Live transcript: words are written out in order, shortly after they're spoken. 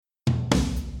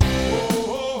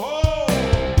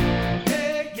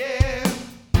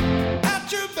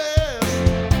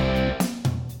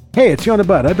Hey, it's Yonah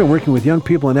Budd. I've been working with young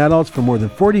people and adults for more than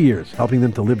 40 years, helping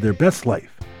them to live their best life.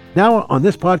 Now, on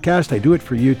this podcast, I do it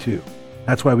for you too.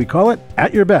 That's why we call it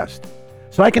At Your Best.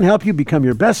 So I can help you become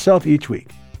your best self each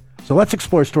week. So let's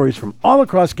explore stories from all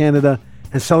across Canada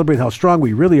and celebrate how strong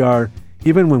we really are,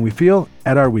 even when we feel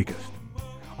at our weakest.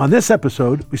 On this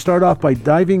episode, we start off by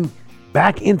diving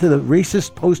back into the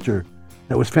racist poster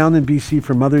that was found in BC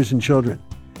for mothers and children,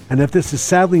 and if this is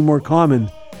sadly more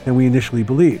common than we initially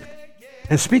believed.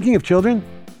 And speaking of children,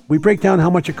 we break down how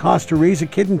much it costs to raise a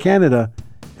kid in Canada,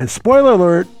 and spoiler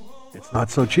alert, it's not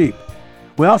so cheap.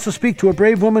 We also speak to a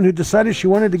brave woman who decided she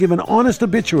wanted to give an honest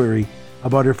obituary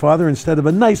about her father instead of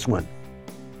a nice one,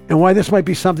 and why this might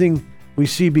be something we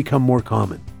see become more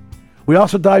common. We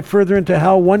also dive further into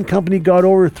how one company got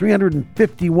over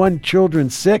 351 children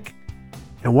sick,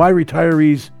 and why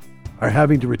retirees are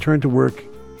having to return to work,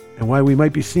 and why we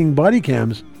might be seeing body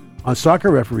cams on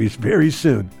soccer referees very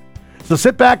soon. So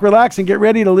sit back, relax, and get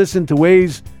ready to listen to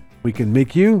ways we can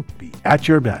make you be at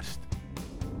your best.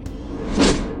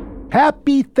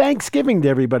 Happy Thanksgiving to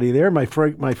everybody there. My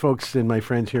folks and my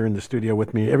friends here in the studio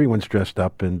with me. Everyone's dressed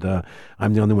up, and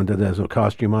I'm the only one that has a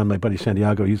costume on. My buddy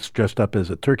Santiago, he's dressed up as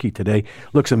a turkey today.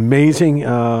 Looks amazing.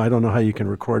 I don't know how you can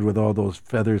record with all those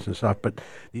feathers and stuff, but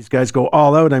these guys go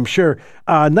all out, I'm sure.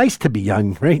 Nice to be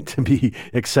young, right? To be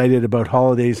excited about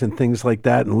holidays and things like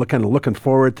that, and looking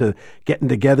forward to getting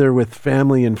together with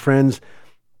family and friends,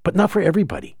 but not for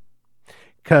everybody.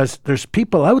 Because there's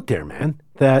people out there, man,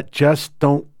 that just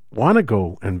don't want to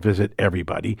go and visit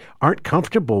everybody, aren't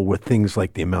comfortable with things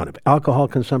like the amount of alcohol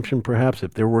consumption, perhaps,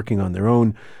 if they're working on their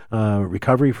own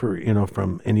recovery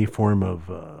from any form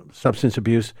of substance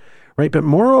abuse, right? But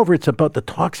moreover, it's about the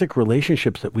toxic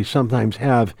relationships that we sometimes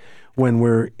have when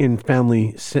we're in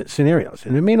family scenarios.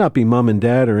 And it may not be mom and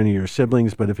dad or any of your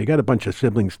siblings, but if you got a bunch of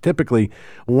siblings, typically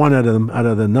one out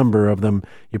of the number of them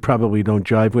you probably don't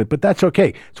jive with, but that's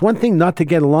okay. It's one thing not to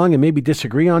get along and maybe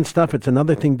disagree on stuff. It's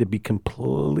another thing to be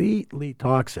completely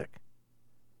toxic.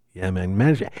 Yeah,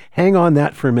 man, hang on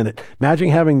that for a minute. Imagine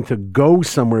having to go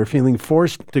somewhere, feeling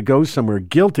forced to go somewhere,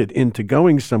 guilted into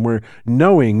going somewhere,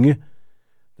 knowing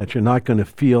that you're not going to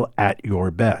feel at your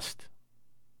best.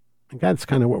 And that's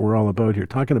kind of what we're all about here,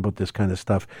 talking about this kind of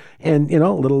stuff. And,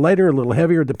 a little lighter, a little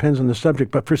heavier, depends on the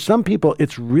subject. But for some people,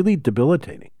 it's really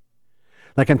debilitating.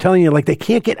 Like I'm telling you, they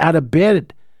can't get out of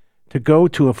bed to go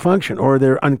to a function, or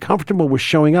they're uncomfortable with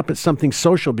showing up at something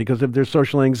social because of their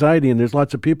social anxiety, and there's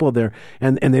lots of people there,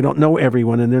 and they don't know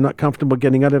everyone, and they're not comfortable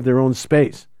getting out of their own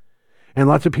space. And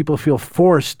lots of people feel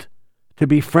forced to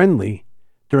be friendly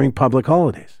during public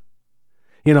holidays.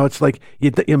 It's like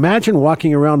you imagine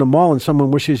walking around a mall and someone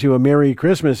wishes you a Merry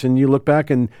Christmas and you look back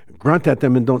and grunt at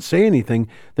them and don't say anything.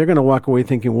 They're going to walk away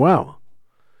thinking, wow,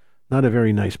 not a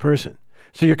very nice person.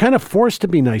 So you're kind of forced to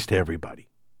be nice to everybody.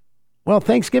 Well,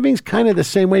 Thanksgiving's kind of the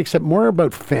same way, except more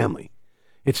about family.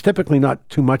 It's typically not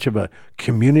too much of a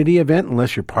community event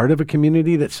unless you're part of a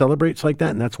community that celebrates like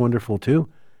that, and that's wonderful too.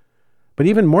 But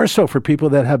even more so for people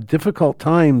that have difficult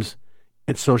times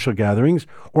at social gatherings,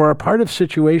 or are part of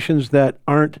situations that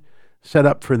aren't set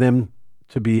up for them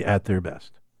to be at their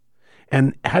best.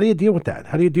 And how do you deal with that?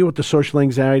 How do you deal with the social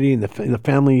anxiety and the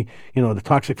family, the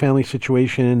toxic family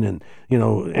situation, and,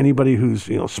 anybody who's,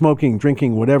 smoking,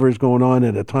 drinking, whatever is going on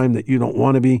at a time that you don't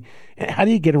want to be? How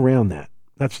do you get around that?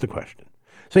 That's the question.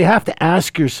 So you have to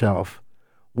ask yourself,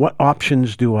 what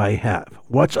options do I have?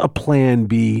 What's a plan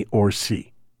B or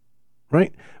C,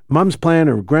 right? Mom's plan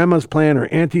or grandma's plan or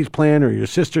auntie's plan or your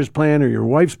sister's plan or your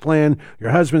wife's plan,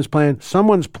 your husband's plan.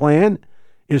 Someone's plan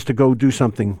is to go do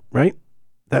something, right?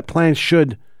 That plan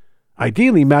should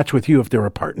ideally match with you if they're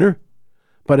a partner.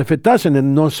 But if it doesn't,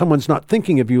 and someone's not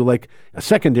thinking of you like a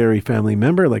secondary family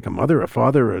member, like a mother, a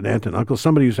father, or an aunt and uncle,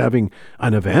 somebody who's having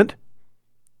an event,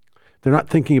 they're not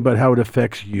thinking about how it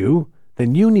affects you,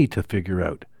 then you need to figure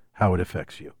out how it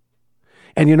affects you.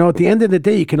 And at the end of the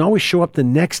day, you can always show up the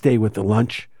next day with a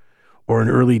lunch or an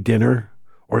early dinner,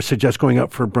 or suggest going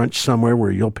out for brunch somewhere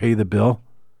where you'll pay the bill,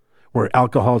 where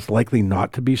alcohol is likely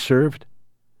not to be served.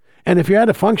 And if you're at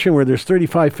a function where there's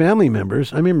 35 family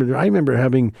members, I remember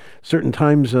having certain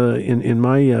times in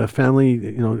my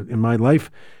family, in my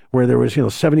life, where there was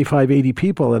 75, 80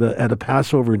 people at a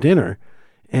Passover dinner,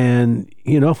 and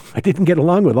I didn't get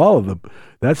along with all of them.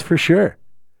 That's for sure.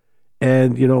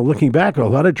 And looking back, a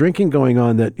lot of drinking going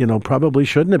on that probably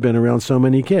shouldn't have been around so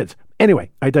many kids.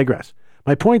 Anyway, I digress.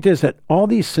 My point is that all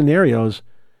these scenarios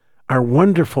are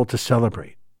wonderful to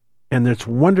celebrate. And it's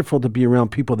wonderful to be around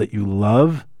people that you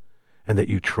love and that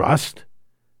you trust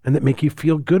and that make you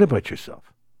feel good about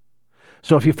yourself.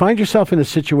 So if you find yourself in a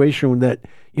situation that,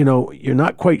 you're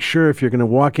not quite sure if you're going to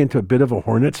walk into a bit of a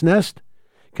hornet's nest,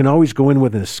 You can always go in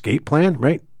with an escape plan,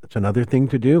 right? That's another thing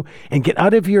to do. And get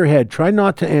out of your head. Try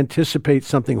not to anticipate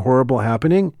something horrible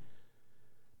happening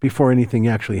before anything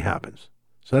actually happens.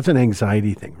 So that's an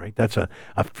anxiety thing, right? That's a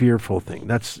fearful thing.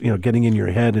 That's, getting in your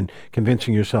head and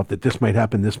convincing yourself that this might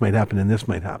happen, and this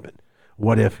might happen.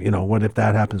 What if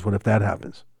that happens? What if that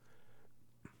happens?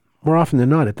 More often than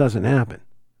not, it doesn't happen.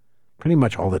 Pretty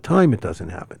much all the time, it doesn't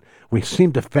happen. We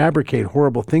seem to fabricate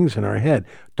horrible things in our head.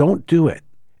 Don't do it.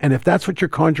 And if that's what you're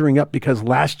conjuring up because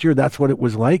last year that's what it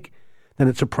was like, then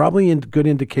it's probably a good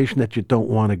indication that you don't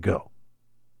want to go.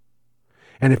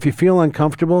 And if you feel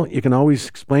uncomfortable, you can always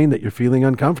explain that you're feeling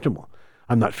uncomfortable.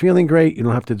 I'm not feeling great. You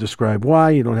don't have to describe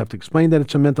why. You don't have to explain that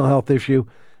it's a mental health issue.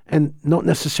 And don't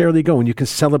necessarily go. And you can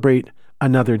celebrate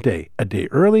another day. A day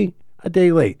early, a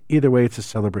day late. Either way, it's a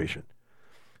celebration.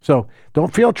 So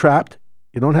don't feel trapped.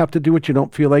 You don't have to do what you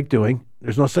don't feel like doing.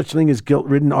 There's no such thing as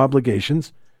guilt-ridden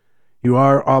obligations. You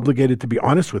are obligated to be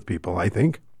honest with people, I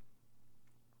think.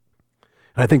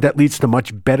 And I think that leads to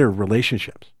much better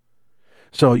relationships.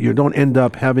 So you don't end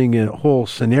up having a whole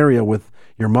scenario with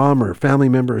your mom or a family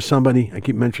member or somebody. I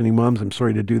keep mentioning moms. I'm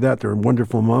sorry to do that. They're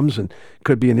wonderful moms, and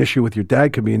could be an issue with your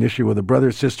dad, could be an issue with a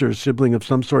brother, sister, or sibling of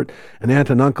some sort, an aunt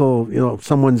and uncle,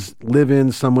 someone's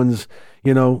live-in, someone's,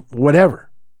 whatever.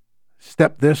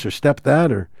 Step this or step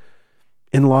that or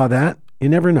in-law that. You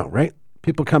never know, right?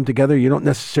 People come together. You don't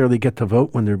necessarily get to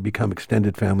vote when they become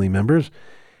extended family members.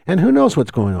 And who knows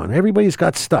what's going on? Everybody's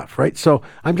got stuff, right? So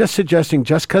I'm just suggesting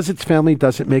just because it's family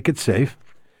doesn't make it safe.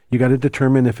 You got to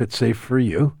determine if it's safe for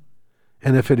you.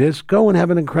 And if it is, go and have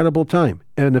an incredible time.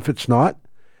 And if it's not,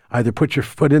 either put your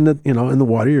foot in the, in the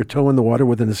water, your toe in the water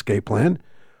with an escape plan,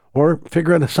 or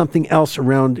figure out something else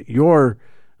around your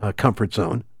comfort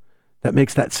zone that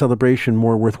makes that celebration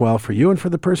more worthwhile for you and for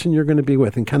the person you're going to be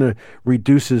with, and kind of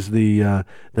reduces the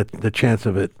chance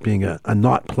of it being a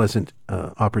not pleasant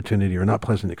opportunity or not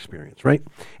pleasant experience, right?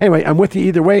 Anyway, I'm with you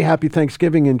either way. Happy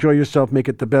Thanksgiving. Enjoy yourself. Make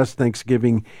it the best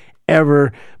Thanksgiving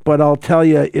ever. But I'll tell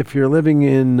you, if you're living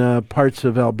in parts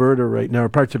of Alberta right now, or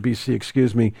parts of BC,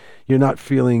 excuse me, you're not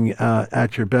feeling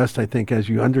at your best, I think, as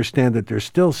you understand that there's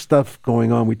still stuff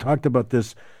going on. We talked about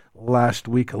this last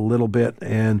week a little bit,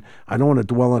 and I don't want to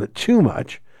dwell on it too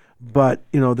much, but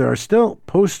there are still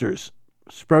posters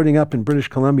sprouting up in British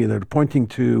Columbia that are pointing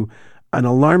to an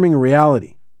alarming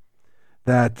reality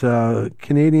that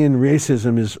Canadian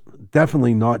racism is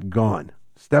definitely not gone.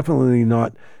 It's definitely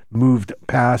not moved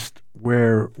past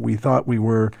where we thought we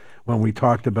were when we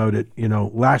talked about it,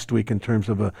 last week, in terms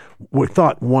of we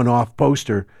thought one-off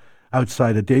poster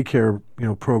outside a daycare,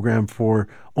 program for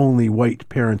only white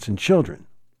parents and children.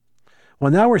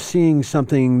 Well, now we're seeing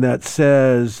something that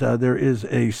says there is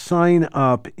a sign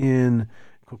up in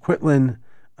Coquitlam,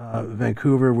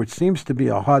 Vancouver, which seems to be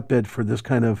a hotbed for this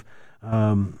kind of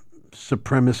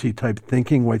supremacy type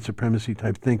thinking, white supremacy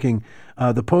type thinking.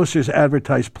 The posters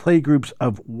advertise playgroups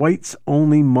of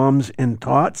whites-only mums and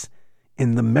tots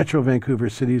in the Metro Vancouver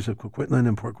cities of Coquitlam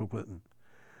and Port Coquitlam,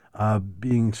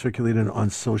 being circulated on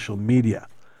social media.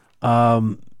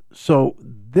 So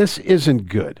this isn't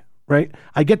good. Right?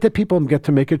 I get that people get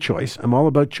to make a choice. I'm all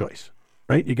about choice,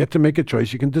 right? You get to make a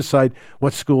choice. You can decide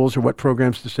what schools or what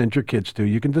programs to send your kids to.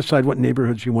 You can decide what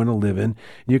neighborhoods you want to live in.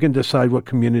 You can decide what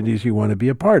communities you want to be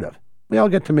a part of. We all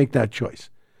get to make that choice.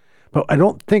 But I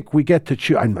don't think we get to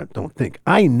choose.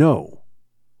 I know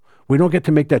we don't get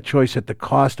to make that choice at the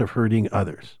cost of hurting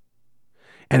others.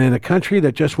 And in a country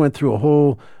that just went through a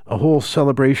whole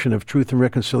celebration of truth and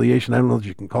reconciliation, I don't know if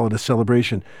you can call it a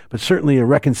celebration, but certainly a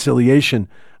reconciliation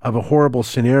of a horrible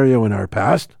scenario in our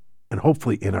past, and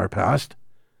hopefully in our past.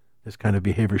 This kind of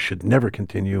behavior should never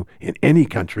continue in any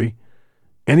country,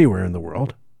 anywhere in the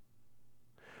world.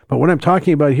 But what I'm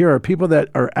talking about here are people that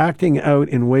are acting out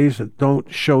in ways that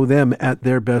don't show them at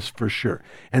their best for sure.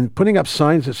 And putting up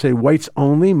signs that say whites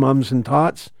only, mums and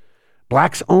tots,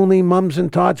 blacks only, mums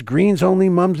and tots, greens only,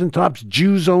 mums and tots,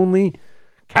 Jews only,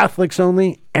 Catholics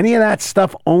only, any of that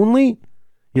stuff only,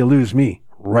 you lose me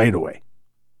right away.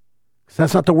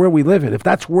 That's not the world we live in. If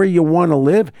that's where you want to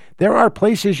live, there are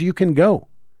places you can go.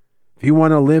 If you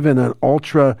want to live in an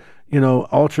ultra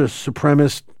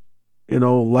supremacist,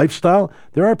 lifestyle,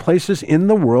 there are places in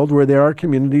the world where there are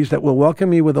communities that will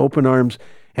welcome you with open arms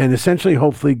and essentially,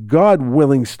 hopefully, God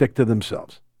willing, stick to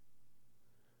themselves.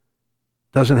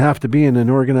 Doesn't have to be in a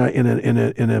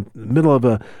middle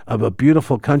of a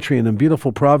beautiful country in a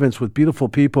beautiful province with beautiful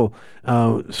people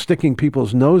sticking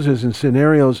people's noses in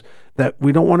scenarios that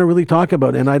we don't want to really talk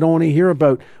about. And I don't want to hear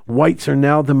about whites are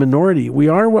now the minority. We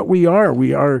are what we are.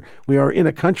 We are in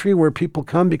a country where people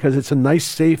come because it's a nice,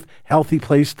 safe, healthy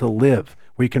place to live,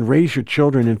 where you can raise your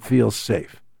children and feel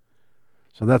safe.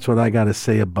 So that's what I got to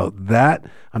say about that.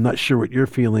 I'm not sure what your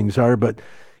feelings are, but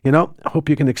I hope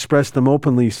you can express them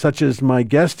openly, such as my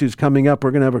guest who's coming up.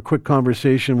 We're going to have a quick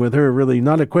conversation with her, really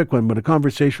not a quick one, but a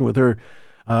conversation with her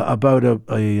about a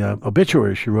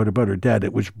obituary she wrote about her dad.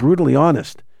 It was brutally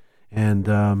honest. And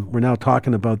we're now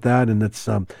talking about that, and it's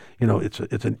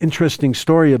it's an interesting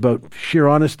story about sheer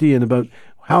honesty and about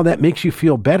how that makes you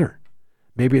feel better,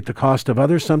 maybe at the cost of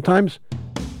others sometimes.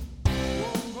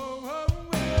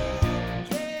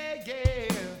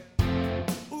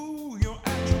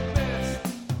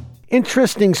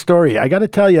 Interesting story. I got to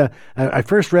tell you, I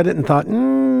first read it and thought,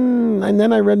 and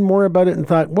then I read more about it and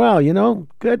thought, well,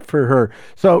 good for her.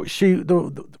 So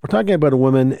we're talking about a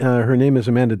woman. Her name is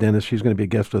Amanda Denis. She's going to be a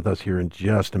guest with us here in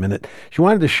just a minute. She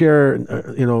wanted to share,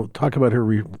 talk about her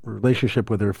relationship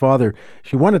with her father.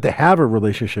 She wanted to have a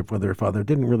relationship with her father. It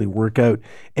didn't really work out.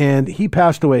 And he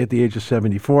passed away at the age of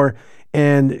 74.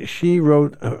 And she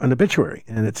wrote an obituary.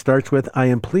 And it starts with, "I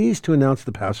am pleased to announce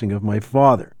the passing of my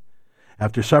father.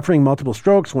 After suffering multiple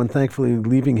strokes, one thankfully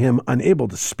leaving him unable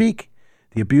to speak,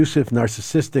 the abusive,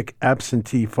 narcissistic,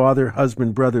 absentee father,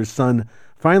 husband, brother, son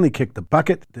finally kicked the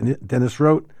bucket," Dennis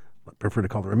wrote. I prefer to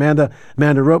call her Amanda.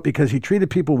 Amanda wrote, "Because he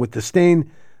treated people with disdain,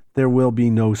 there will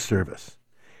be no service."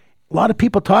 A lot of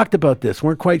people talked about this,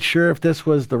 weren't quite sure if this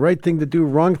was the right thing to do,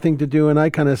 wrong thing to do, and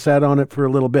I kind of sat on it for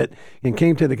a little bit and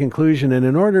came to the conclusion, and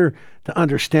in order to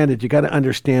understand it, you got to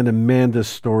understand Amanda's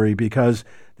story, because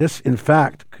this, in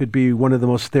fact, could be one of the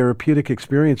most therapeutic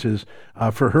experiences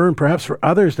for her and perhaps for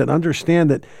others that understand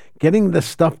that getting this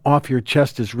stuff off your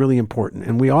chest is really important.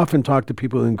 And we often talk to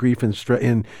people in grief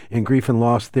and in grief and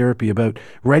loss therapy about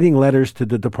writing letters to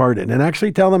the departed and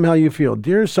actually tell them how you feel.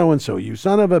 "Dear so-and-so, you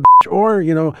son of a bitch," or,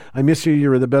 "I miss you,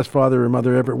 you're the best father or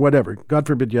mother ever," whatever. God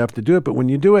forbid you have to do it, but when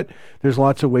you do it, there's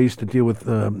lots of ways to deal with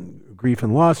grief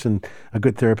and loss, and a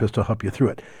good therapist will help you through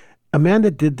it. Amanda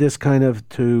did this kind of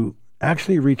to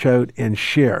actually reach out and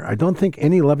share. I don't think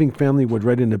any loving family would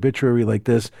write an obituary like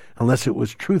this unless it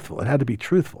was truthful. It had to be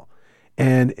truthful.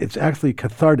 And it's actually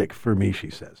cathartic for me, she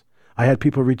says. "I had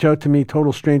people reach out to me,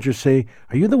 total strangers, say,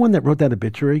 'Are you the one that wrote that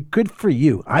obituary? Good for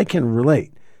you. I can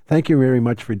relate. Thank you very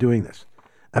much for doing this.'"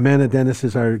 Amanda Denis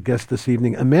is our guest this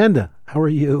evening. Amanda, how are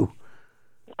you?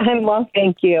 I'm well,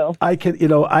 thank you.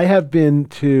 I have been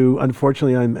to,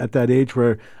 unfortunately, I'm at that age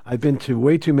where I've been to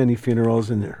way too many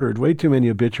funerals and heard way too many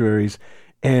obituaries.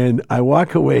 And I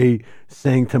walk away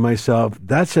saying to myself,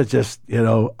 that's just,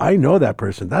 I know that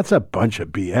person. That's a bunch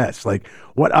of BS. Like,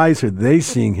 what eyes are they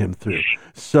seeing him through?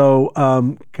 So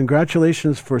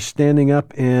congratulations for standing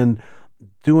up and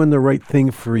doing the right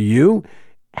thing for you.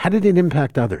 How did it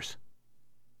impact others?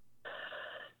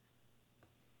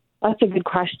 That's a good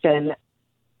question.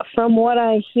 From what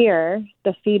I hear,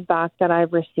 the feedback that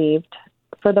I've received,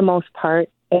 for the most part,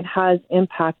 it has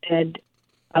impacted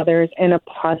others in a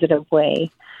positive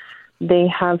way. They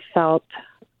have felt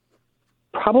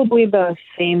probably the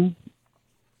same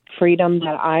freedom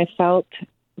that I felt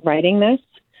writing this.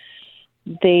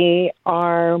 They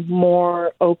are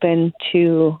more open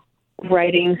to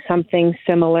writing something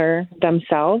similar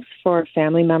themselves for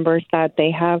family members that they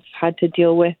have had to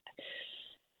deal with.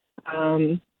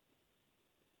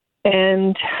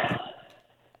 And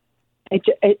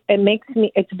it makes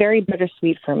me, it's very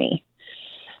bittersweet for me,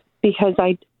 because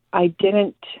I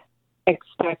didn't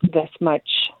expect this much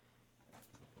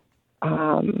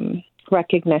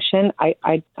recognition.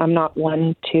 I'm not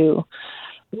one to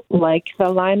like the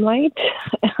limelight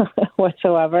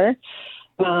whatsoever,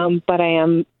 but I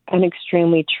am an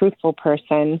extremely truthful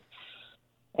person,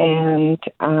 and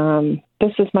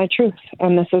this is my truth,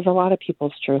 and this is a lot of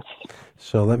people's truth.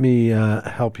 So let me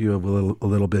help you a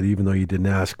little bit, even though you didn't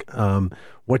ask.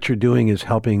 What you're doing is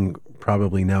helping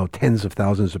probably now tens of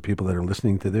thousands of people that are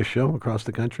listening to this show across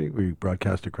the country. We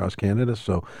broadcast across Canada.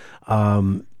 So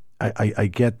I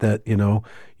get that,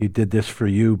 you did this for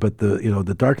you, but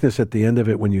the darkness at the end of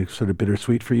it, when you sort of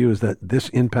bittersweet for you, is that this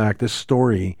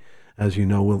story, as you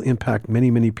know, will impact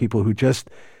many, many people who just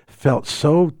felt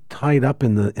so tied up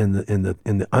in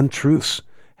the untruths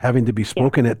having to be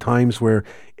spoken at times, where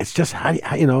it's just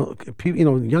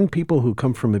young people who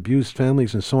come from abused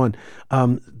families and so on.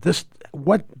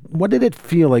 What did it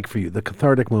feel like for you? The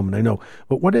cathartic moment, I know,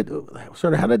 but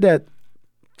how did that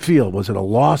feel? Was it a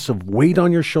loss of weight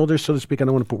on your shoulders, so to speak? I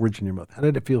don't want to put words in your mouth. How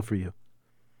did it feel for you?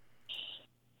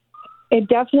 It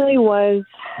definitely was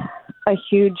a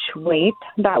huge weight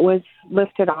that was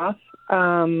lifted off.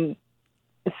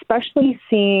 Especially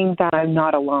seeing that I'm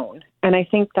not alone. And I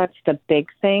think that's the big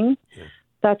thing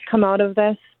that's come out of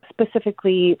this,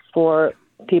 specifically for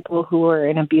people who are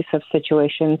in abusive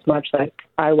situations, much like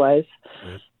I was.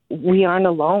 We aren't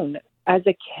alone. as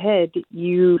a kid,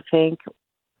 you think,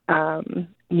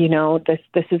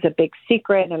 this is a big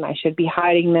secret and I should be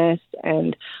hiding this,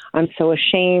 and I'm so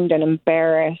ashamed and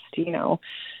embarrassed.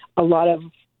 A lot of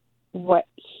what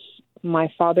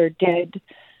my father did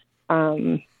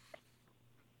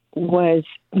was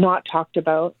not talked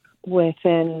about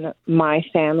within my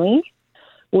family,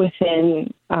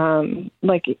 within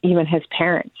even his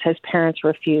parents. His parents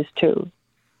refused to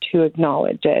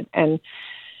acknowledge it, and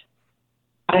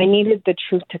I needed the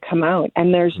truth to come out,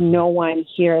 and there's no one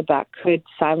here that could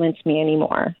silence me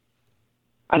anymore.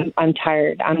 I'm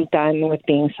tired. I'm done with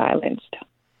being silenced.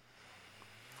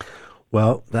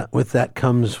 Well, with that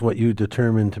comes what you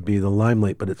determine to be the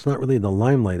limelight, but it's not really the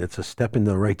limelight. It's a step in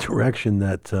the right direction.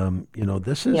 That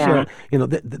this is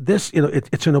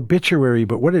it's an obituary,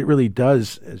 but what it really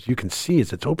does, as you can see,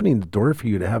 is it's opening the door for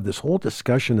you to have this whole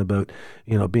discussion about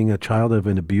being a child of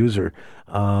an abuser.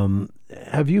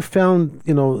 Have you found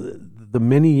the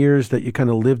many years that you kind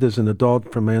of lived as an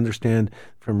adult, from I understand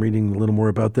from reading a little more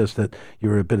about this, that you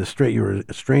were you were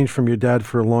estranged from your dad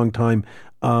for a long time.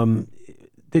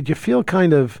 Did you feel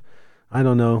kind of, I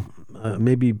don't know,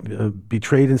 maybe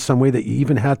betrayed in some way that you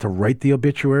even had to write the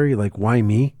obituary? Like, why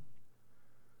me?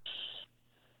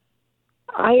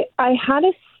 I had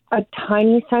a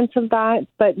tiny sense of that,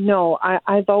 but no,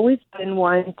 I've always been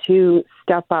one to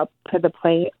step up to the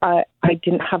plate. I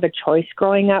didn't have a choice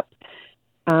growing up.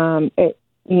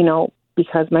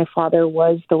 Because my father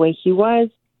was the way he was,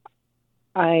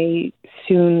 I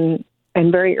soon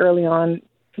and very early on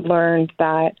learned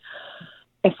that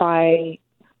if I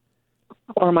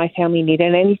or my family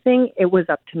needed anything, it was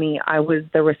up to me. I was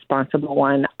the responsible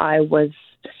one. I was,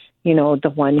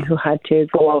 the one who had to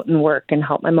go out and work and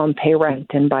help my mom pay rent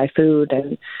and buy food.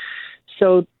 And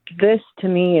so this to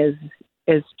me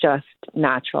is just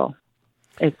natural.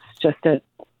 It's just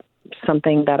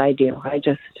something that I do. I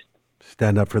just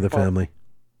stand up for the family.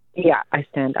 Yeah, I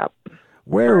stand up.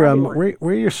 Where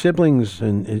are your siblings,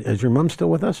 and is your mom still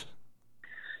with us?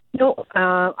 No,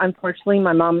 unfortunately,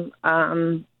 my mom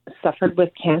suffered with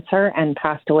cancer and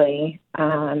passed away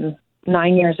 9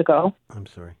 years ago. I'm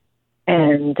sorry.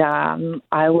 And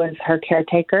I was her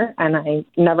caretaker, and I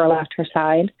never left her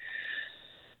side.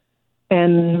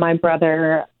 And my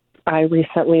brother, I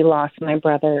recently lost my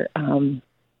brother in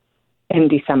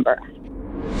December.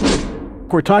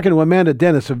 We're talking to Amanda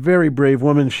Denis, a very brave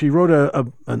woman. She wrote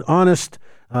an honest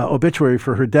obituary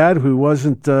for her dad, who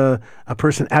wasn't a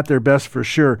person at their best for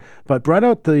sure, but brought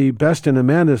out the best in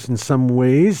Amanda's in some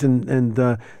ways, and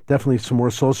definitely some more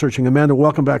soul searching. Amanda,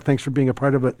 welcome back. Thanks for being a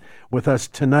part of it with us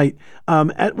tonight.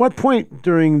 At what point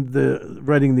during the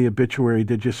writing the obituary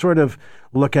did you sort of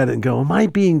look at it and go, am I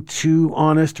being too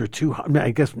honest, or too,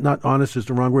 I guess not honest is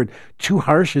the wrong word, too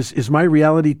harsh? Is my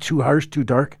reality too harsh, too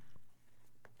dark?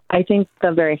 I think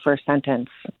the very first sentence,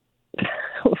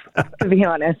 to be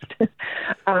honest,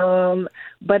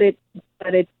 but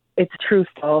it's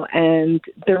truthful, and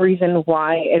the reason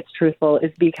why it's truthful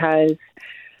is because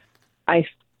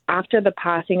after the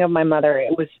passing of my mother,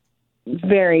 it was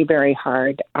very, very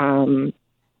hard.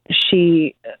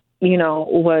 She,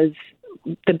 was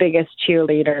the biggest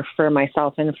cheerleader for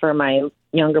myself and for my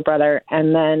younger brother,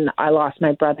 and then I lost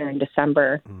my brother in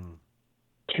December.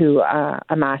 To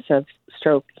a massive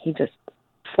stroke. He just,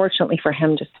 fortunately for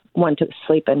him, just went to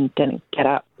sleep and didn't get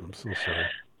up. I'm so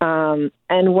sorry.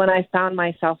 And when I found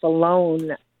myself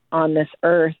alone on this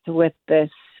earth with this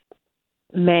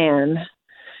man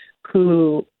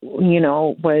who,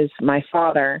 was my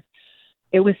father,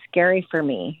 it was scary for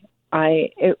me.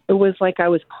 It was like I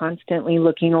was constantly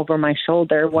looking over my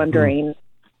shoulder, wondering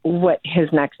what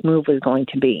his next move was going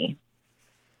to be.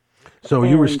 So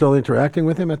you were still interacting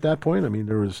with him at that point? I mean,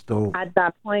 there was still... At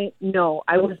that point, no,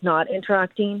 I was not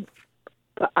interacting.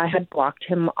 But I had blocked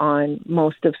him on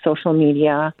most of social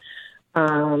media.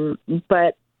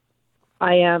 But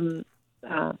I am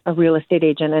a real estate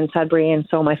agent in Sudbury, and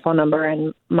so my phone number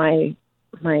and my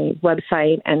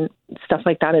website and stuff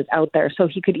like that is out there. So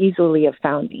he could easily have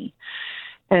found me.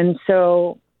 And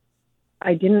so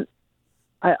I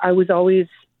was always,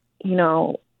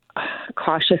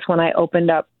 cautious when I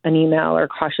opened up an email, or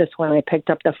cautious when I picked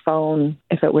up the phone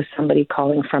if it was somebody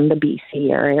calling from the BC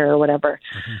area or whatever,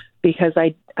 because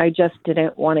I just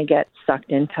didn't want to get sucked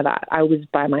into that. I was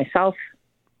by myself,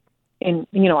 and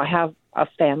I have a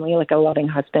family, like a loving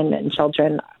husband and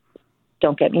children,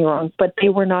 don't get me wrong, but they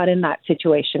were not in that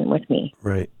situation with me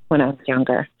when I was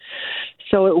younger.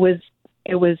 So it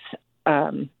was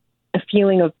a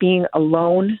feeling of being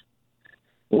alone,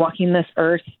 walking this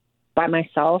earth by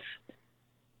myself,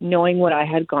 knowing what I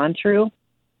had gone through.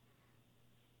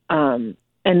 And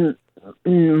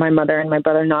my mother and my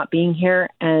brother not being here,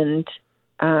 and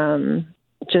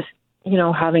just,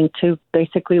 having to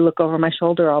basically look over my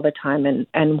shoulder all the time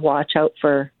and watch out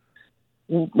for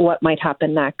what might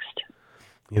happen next.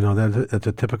 That's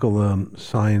a typical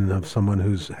sign of someone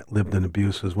who's lived in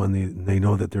abuse, is when they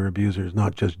know that their abuser is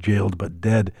not just jailed but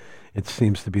dead. It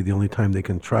seems to be the only time they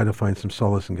can try to find some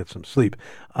solace and get some sleep.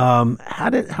 How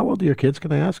old are your kids,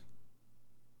 can I ask?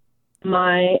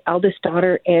 My eldest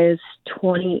daughter is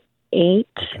 28.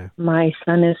 Okay. My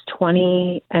son is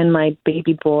 20, and my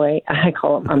baby boy, I'm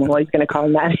always going to call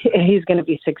him that. He's going to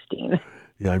be 16.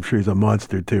 Yeah, I'm sure he's a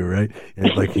monster too, right?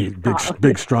 And like he's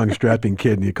big, strong, strapping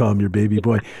kid, and you call him your baby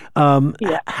boy.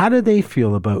 Yeah. How do they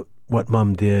feel about what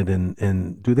Mom did,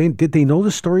 and did they know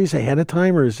the stories ahead of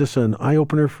time, or is this an eye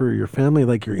opener for your family,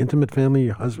 like your intimate family,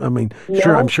 your husband? I mean,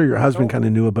 sure, I'm sure your husband kind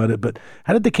of knew about it, but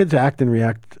how did the kids act and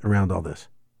react around all this?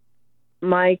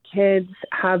 My kids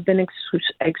have been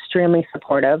extremely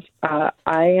supportive. I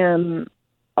am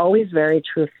always very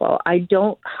truthful. I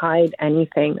don't hide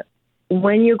anything.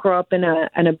 When you grow up in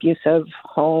an abusive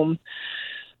home,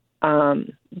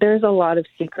 there's a lot of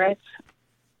secrets.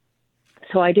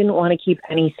 So I didn't want to keep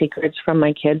any secrets from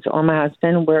my kids or my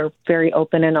husband. We're very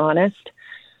open and honest.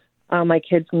 My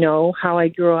kids know how I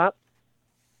grew up.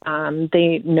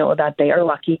 They know that they are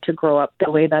lucky to grow up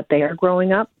the way that they are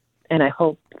growing up. And I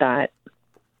hope that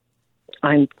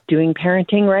I'm doing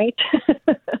parenting right.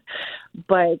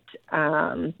 But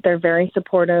they're very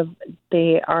supportive.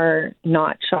 They are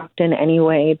not shocked in any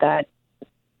way that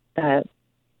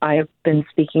I have been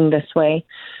speaking this way,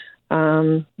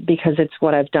 because it's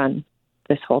what I've done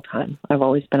this whole time. I've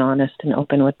always been honest and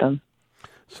open with them.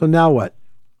 So now what?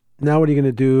 Now what are you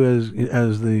going to do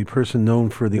as the person known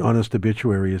for the honest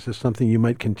obituary? Is this something you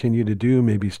might continue to do?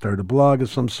 Maybe start a blog of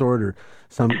some sort, or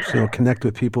connect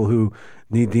with people who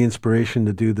need the inspiration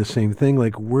to do the same thing?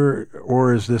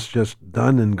 Or is this just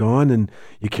done and gone, and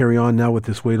you carry on now with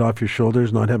this weight off your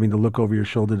shoulders, not having to look over your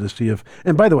shoulder to see if?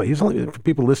 And by the way, he's only, for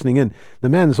people listening in, the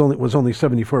man was only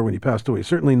 74 when he passed away.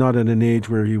 Certainly not at an age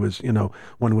where he was,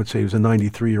 one would say he was a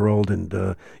 93-year-old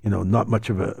and not much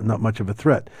of a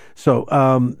threat. So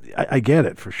I get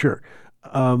it for sure.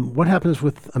 What happens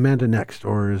with Amanda next,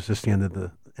 or is this the end of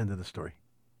the story?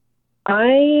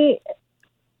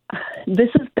 This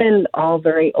has been all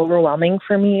very overwhelming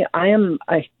for me. I am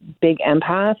a big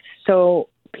empath, so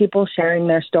people sharing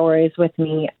their stories with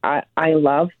me, I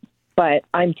love, but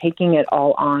I'm taking it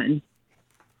all on,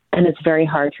 and it's very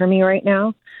hard for me right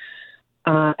now.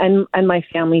 And my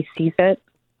family sees it.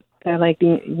 They're like,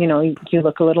 you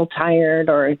look a little tired,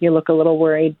 or you look a little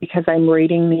worried, because I'm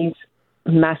reading these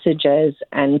messages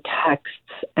and texts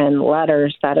and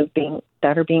letters that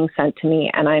are being sent to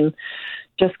me, and I'm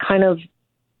just kind of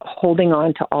holding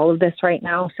on to all of this right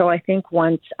now. So I think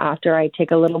after I take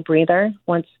a little breather,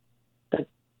 once the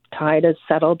tide has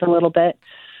settled a little bit,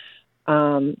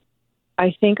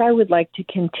 I think I would like to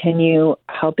continue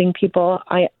helping people.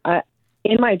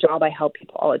 In my job, I help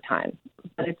people all the time,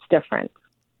 but it's different.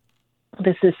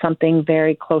 This is something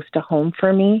very close to home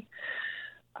for me.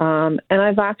 And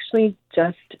I've actually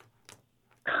just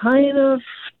kind of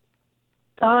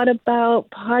thought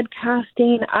about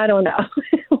podcasting. I don't know.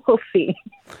 We'll see.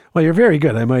 Well, you're very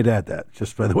good. I might add that.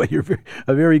 Just by the way, you're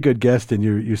a very good guest, and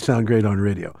you sound great on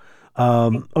radio.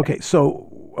 Okay,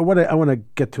 so I want to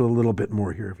get to a little bit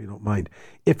more here, if you don't mind.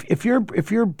 If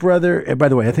your brother, and by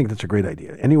the way, I think that's a great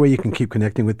idea. Any way you can keep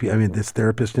connecting with people. I mean, this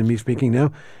therapist in me speaking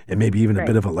now, and maybe even a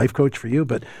bit of a life coach for you.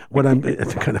 But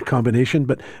it's a kind of combination.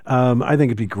 But I think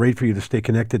it'd be great for you to stay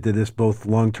connected to this, both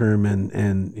long term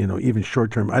and even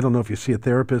short term. I don't know if you see a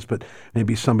therapist, but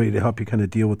maybe somebody to help you kind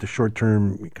of deal with the short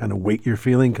term kind of weight you're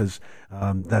feeling, because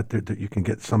that you can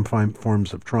get some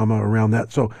forms of trauma around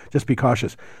that. So just be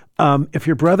cautious. If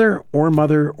your brother or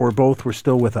mother or both were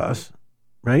still with us,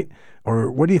 right?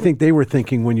 Or what do you think they were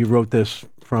thinking when you wrote this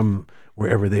from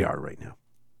wherever they are right now?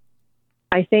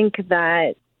 I think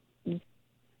that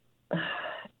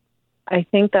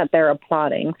they're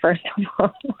applauding, first of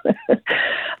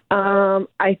all.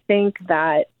 I think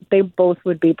that they both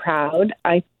would be proud.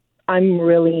 I'm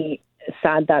really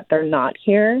sad that they're not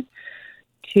here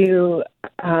to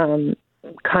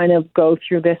kind of go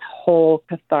through this whole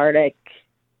cathartic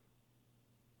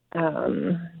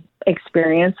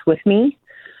experience with me,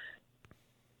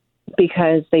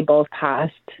 because they both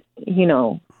passed,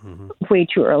 way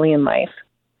too early in life.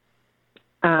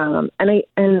 And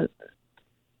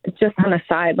just on a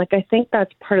side, I think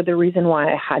that's part of the reason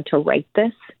why I had to write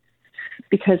this,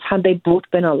 because had they both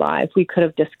been alive, we could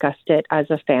have discussed it as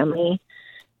a family,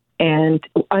 and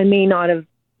I may not have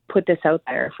put this out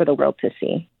there for the world to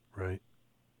see. Right.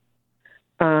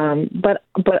 But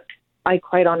I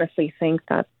quite honestly think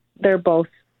that they're both,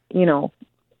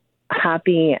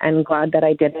 happy and glad that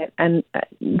I did it. And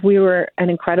we were an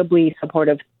incredibly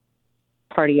supportive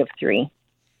party of three.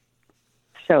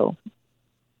 So,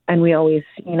 and we always,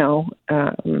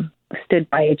 stood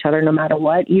by each other no matter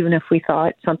what, even if we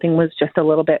thought something was just a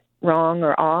little bit wrong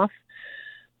or off.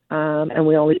 And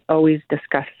we always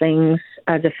discuss things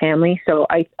as a family. So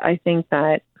I think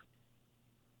that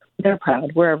they're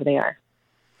proud wherever they are.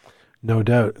 No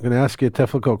doubt. I'm going to ask you a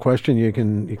difficult question. You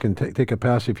can take a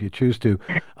pass if you choose to.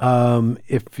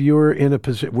 If you're in a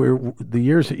position where the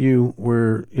years that you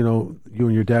were, you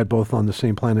and your dad both on the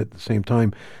same planet at the same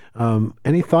time,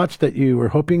 any thoughts that you were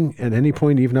hoping at any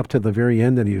point, even up to the very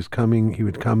end, that he would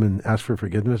come and ask for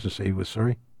forgiveness and say he was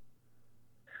sorry?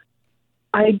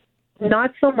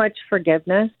 Not so much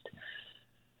forgiveness,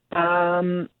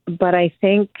 but I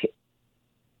think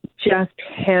just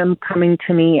him coming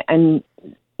to me and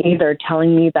either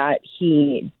telling me that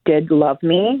he did love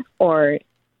me or,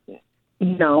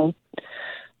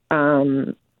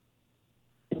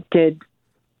 did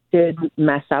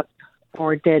mess up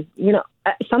or did,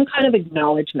 some kind of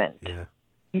acknowledgement. Yeah.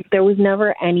 There was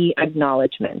never any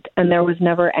acknowledgement and there was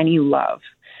never any love.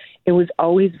 It was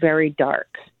always very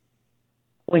dark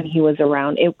when he was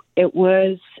around. It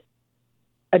was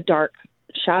a dark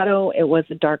shadow. It was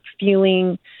a dark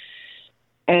feeling.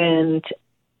 And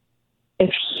if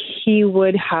he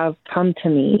would have come to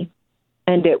me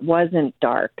and it wasn't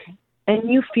dark,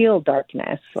 and you feel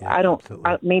darkness, yeah,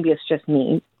 maybe it's just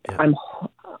me. Yeah.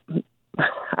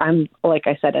 I'm, like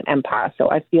I said, an empath, so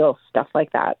I feel stuff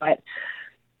like that. But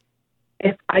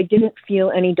if I didn't feel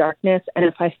any darkness and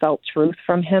if I felt truth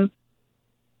from him,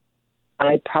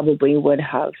 I probably would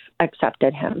have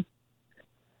accepted him.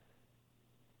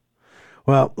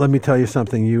 Well, let me tell you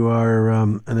something. You are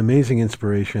an amazing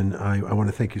inspiration. I want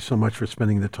to thank you so much for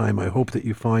spending the time. I hope that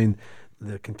you find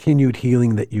the continued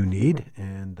healing that you need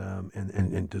and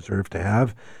deserve to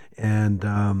have. And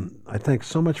I thank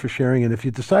so much for sharing. And if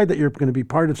you decide that you're going to be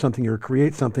part of something or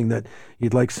create something that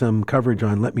you'd like some coverage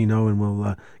on, let me know and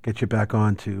we'll get you back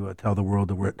on to tell the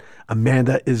world what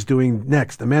Amanda is doing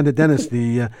next. Amanda Denis,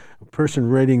 the person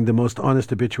writing the most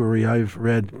honest obituary I've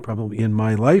read probably in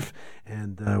my life.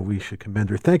 And we should commend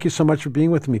her. Thank you so much for being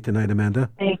with me tonight,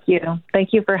 Amanda. Thank you.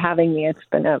 Thank you for having me. It's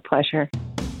been a pleasure.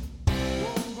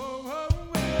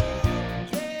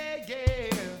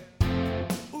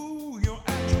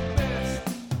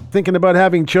 Thinking about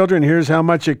having children, here's how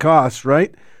much it costs,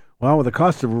 right? Well, with the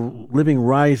cost of living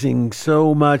rising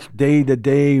so much day to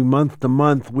day, month to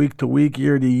month, week to week,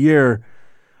 year to year,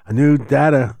 some new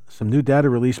data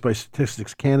released by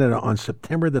Statistics Canada on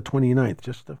September the 29th,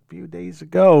 just a few days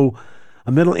ago,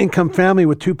 a middle-income family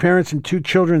with 2 parents and 2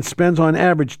 children spends on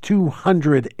average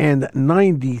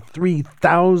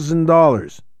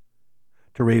 $293,000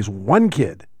 to raise one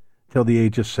kid till the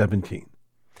age of 17.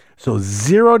 So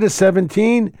 0 to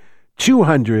 17,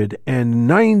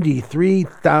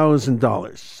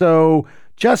 $293,000. So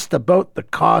just about the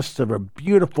cost of a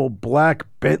beautiful black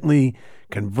Bentley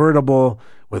convertible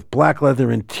with black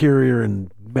leather interior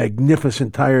and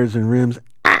magnificent tires and rims.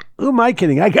 Who am I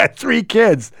kidding? I got 3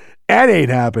 kids. That ain't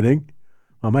happening.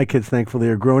 Well, my kids thankfully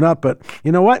are grown up, but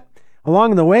you know what?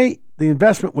 Along the way, the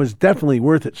investment was definitely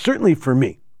worth it, certainly for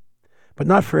me. But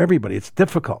not for everybody. It's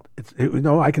difficult.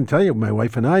 I can tell you, my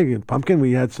wife and I, Pumpkin,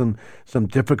 we had some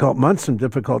difficult months, some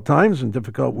difficult times, some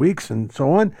difficult weeks, and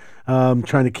so on,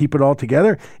 trying to keep it all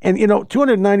together. And,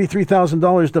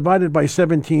 $293,000 divided by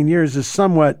 17 years is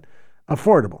somewhat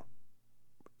affordable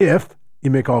if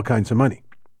you make all kinds of money.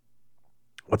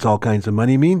 What's all kinds of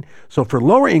money mean? So for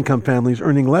lower income families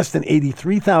earning less than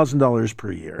 $83,000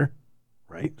 per year,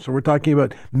 right? So we're talking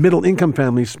about middle income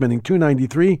families spending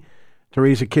 $293,000 to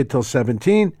raise a kid till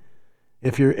 17.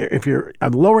 If you're a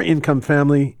lower income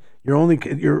family,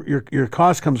 your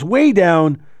cost comes way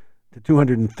down to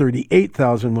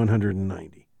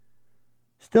 $238,190.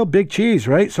 Still big cheese,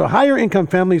 right? So higher income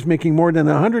families making more than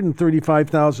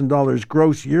 $135,000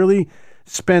 gross yearly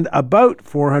spend about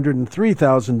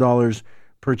 $403,000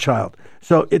 per child.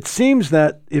 So it seems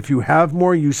that if you have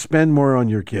more, you spend more on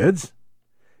your kids.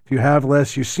 If you have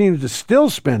less, you seem to still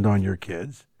spend on your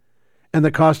kids. And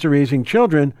the cost of raising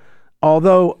children,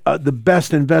 although the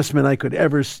best investment I could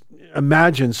ever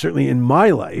imagine, certainly in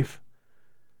my life.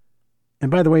 And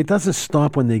by the way, it doesn't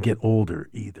stop when they get older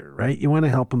either, right? You want to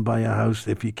help them buy a house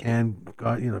if you can.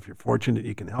 God, if you're fortunate,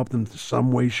 you can help them in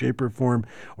some way, shape, or form,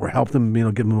 or help them,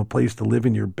 give them a place to live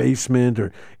in your basement,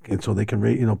 and so they can,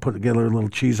 put together a little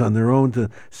cheese on their own to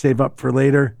save up for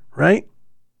later, right?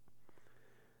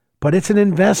 But it's an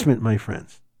investment, my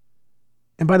friends.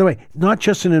 And by the way, not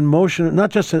just an emotional,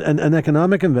 not just an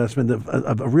economic investment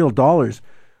of real dollars,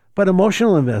 but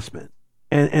emotional investment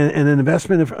and an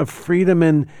investment of freedom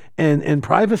and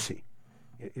privacy.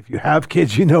 If you have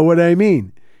kids, you know what I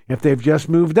mean. If they've just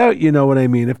moved out, you know what I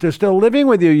mean. If they're still living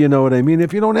with you, you know what I mean.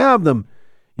 If you don't have them,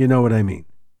 you know what I mean.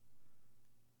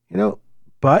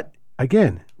 But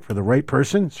again, for the right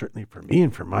person, certainly for me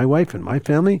and for my wife and my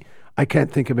family, I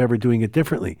can't think of ever doing it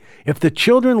differently. If the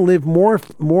children live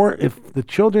if the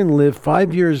children live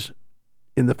 5 years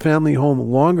in the family home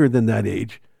longer than that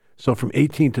age, so from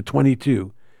 18 to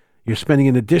 22, you're spending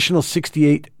an additional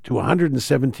 $68,000 to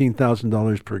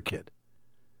 $117,000 per kid,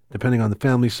 depending on the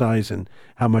family size and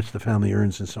how much the family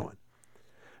earns and so on.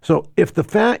 So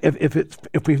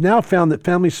if we've now found that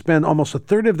families spend almost a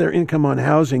third of their income on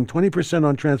housing, 20%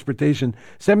 on transportation,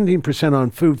 17% on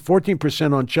food,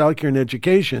 14% on childcare and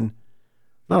education,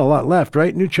 not a lot left,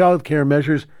 right? New childcare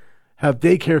measures have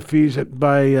daycare fees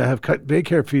have cut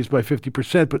daycare fees by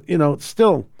 50%, but it's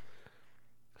still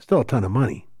a ton of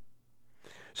money.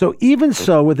 So even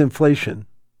so, with inflation,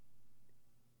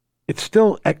 it's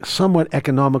still somewhat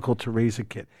economical to raise a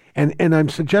kid. And I'm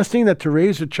suggesting that to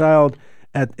raise a child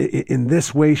in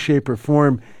this way, shape, or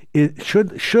form, it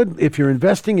should if you're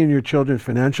investing in your children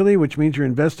financially, which means you're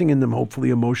investing in them hopefully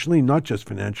emotionally, not just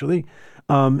financially,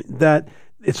 that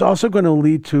it's also going to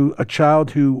lead to a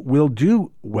child who will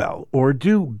do well or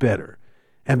do better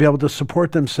and be able to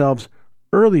support themselves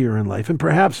earlier in life and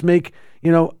perhaps make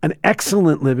an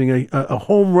excellent living, a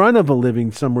home run of a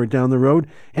living somewhere down the road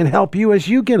and help you as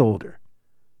you get older.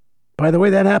 By the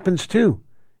way, that happens too.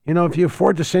 If you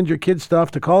afford to send your kids off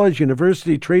to college,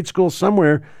 university, trade school,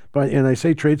 somewhere, and I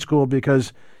say trade school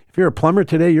because if you're a plumber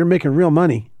today, you're making real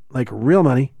money, like real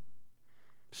money,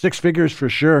 6 figures for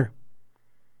sure.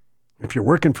 If you're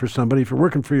working for somebody, if you're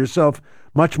working for yourself,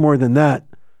 much more than that.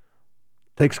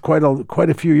 Takes quite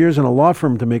a few years in a law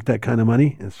firm to make that kind of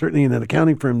money, and certainly in an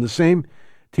accounting firm the same.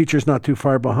 Teacher's not too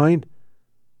far behind.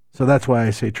 So that's why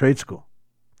I say trade school.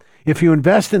 If you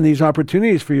invest in these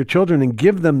opportunities for your children and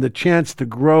give them the chance to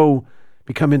grow,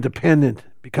 become independent,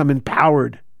 become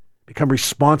empowered, become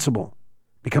responsible,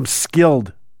 become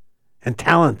skilled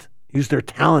and use their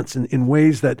talents in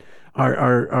ways that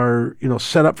are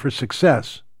set up for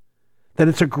success, then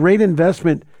it's a great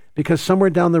investment because somewhere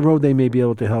down the road they may be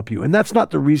able to help you. And that's not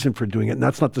the reason for doing it, and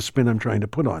that's not the spin I'm trying to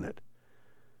put on it.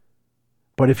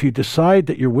 But if you decide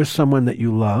that you're with someone that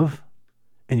you love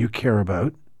and you care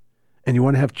about and you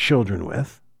want to have children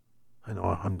with, I know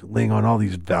I'm laying on all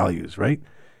these values, right?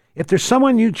 If there's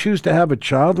someone you choose to have a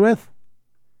child with,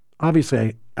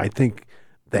 obviously I think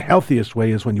the healthiest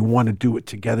way is when you want to do it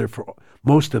together for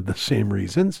most of the same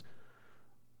reasons,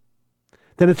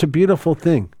 then it's a beautiful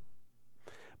thing.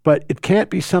 But it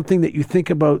can't be something that you think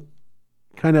about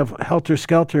kind of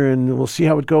helter-skelter and we'll see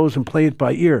how it goes and play it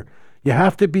by ear. You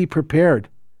have to be prepared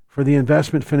for the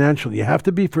investment financially. You have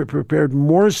to be prepared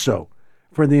more so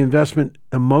for the investment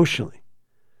emotionally,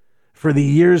 for the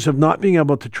years of not being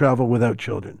able to travel without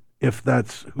children, if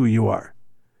that's who you are,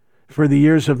 for the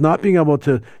years of not being able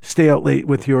to stay out late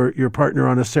with your partner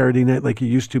on a Saturday night like you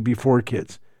used to before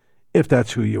kids, if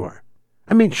that's who you are.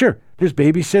 I mean, sure, there's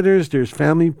babysitters, there's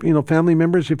family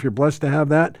members. If you're blessed to have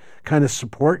that kind of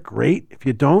support, great. If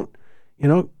you don't,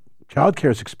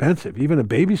 childcare is expensive, even a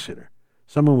babysitter.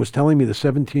 Someone was telling me the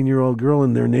 17-year-old girl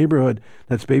in their neighborhood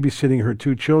that's babysitting her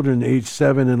 2 children, aged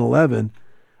 7 and 11,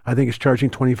 I think is charging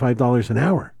 $25 an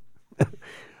hour.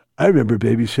 I remember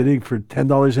babysitting for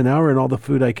 $10 an hour and all the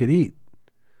food I could eat.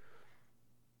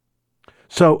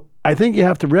 So I think you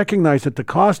have to recognize that the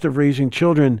cost of raising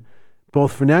children,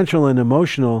 both financial and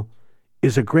emotional,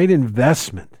 is a great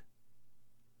investment.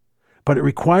 But it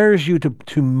requires you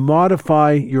to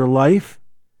modify your life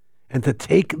and to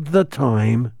take the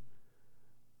time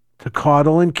to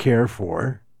coddle and care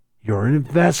for your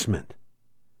investment.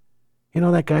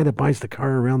 That guy that buys the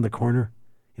car around the corner,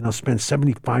 spends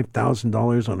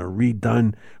 $75,000 on a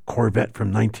redone Corvette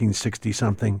from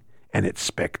 1960-something, and it's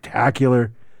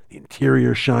spectacular. The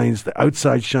interior shines, the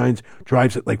outside shines,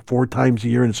 drives it like 4 times a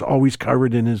year, and it's always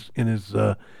covered in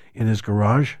his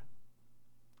garage.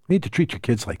 You need to treat your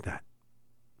kids like that.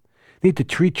 You need to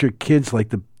treat your kids like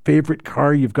the favorite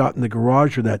car you've got in the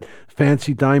garage, or that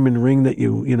fancy diamond ring that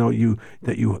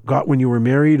you got when you were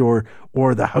married, or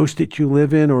the house that you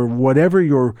live in, or whatever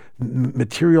your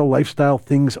material lifestyle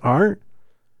things are.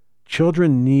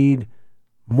 Children need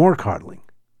more coddling,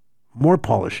 more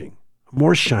polishing,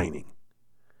 more shining,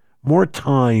 more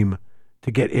time to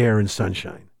get air and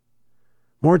sunshine,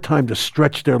 more time to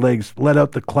stretch their legs, let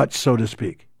out the clutch, so to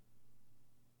speak.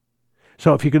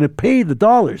 So if you're going to pay the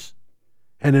dollars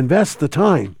and invest the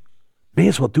time, may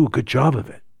as well do a good job of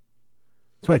it.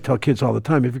 That's why I tell kids all the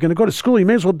time, if you're going to go to school, you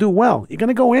may as well do well. You're going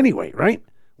to go anyway, right?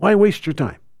 Why waste your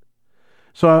time?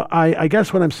 So I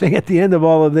guess what I'm saying at the end of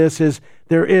all of this is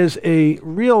there is a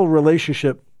real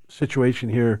relationship situation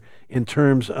here in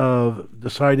terms of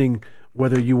deciding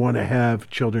whether you want to have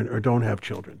children or don't have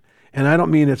children. And I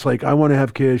don't mean it's like, I want to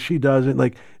have kids, she doesn't.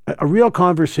 Like a real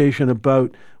conversation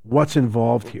about what's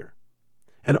involved here.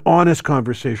 An honest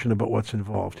conversation about what's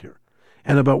involved here.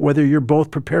 And about whether you're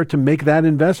both prepared to make that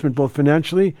investment, both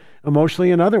financially,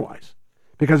 emotionally, and otherwise.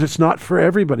 Because it's not for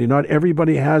everybody. Not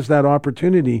everybody has that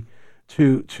opportunity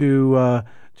to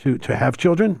have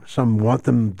children. Some want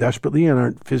them desperately and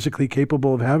aren't physically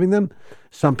capable of having them.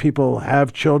 Some people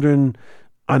have children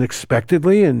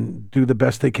unexpectedly and do the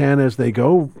best they can as they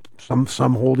go. Some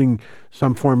holding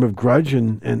some form of grudge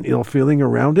and ill feeling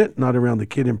around it, not around the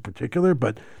kid in particular,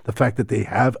 but the fact that they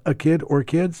have a kid or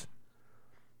kids.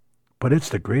 But it's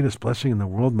the greatest blessing in the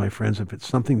world, my friends, if it's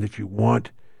something that you want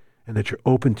and that you're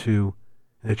open to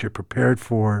and that you're prepared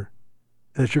for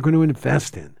and that you're going to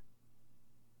invest in.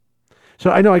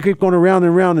 So I know I keep going around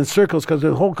and around in circles because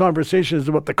the whole conversation is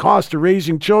about the cost of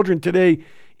raising children today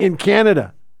in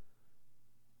Canada.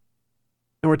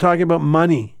 And we're talking about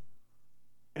money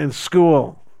and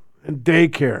school and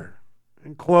daycare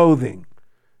and clothing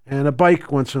and a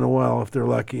bike once in a while if they're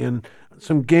lucky and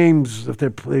some games if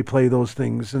they play those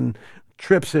things and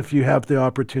trips if you have the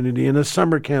opportunity and a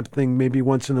summer camp thing maybe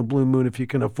once in a blue moon if you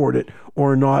can afford it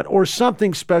or not or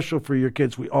something special for your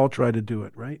kids. We all try to do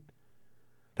it, right?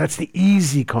 That's the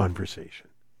easy conversation.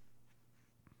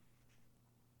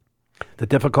 The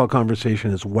difficult conversation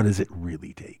is what does it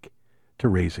really take to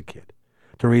raise a kid,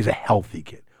 to raise a healthy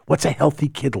kid? What's a healthy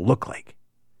kid look like?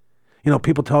 You know,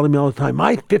 people tell me all the time,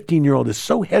 my 15-year-old is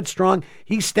so headstrong,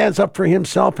 he stands up for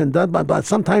himself and blah, blah, blah.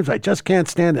 Sometimes I just can't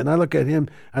stand it. And I look at him,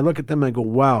 I look at them, and I go,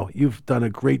 wow, you've done a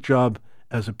great job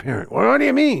as a parent. Well, what do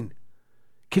you mean?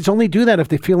 Kids only do that if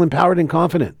they feel empowered and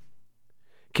confident.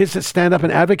 Kids that stand up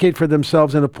and advocate for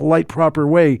themselves in a polite, proper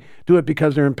way do it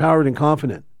because they're empowered and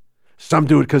confident. Some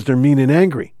do it because they're mean and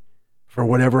angry for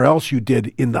whatever else you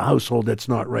did in the household that's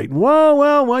not right.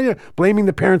 Why you're blaming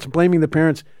the parents and blaming the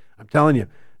parents. I'm telling you,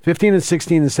 15 and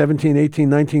 16 and 17, 18,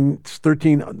 19,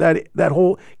 13, that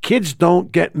whole, kids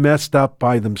don't get messed up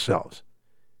by themselves.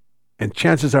 And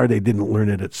chances are they didn't learn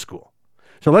it at school.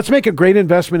 So let's make a great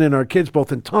investment in our kids,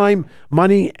 both in time,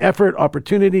 money, effort,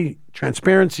 opportunity,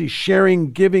 transparency,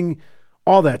 sharing, giving,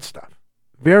 all that stuff.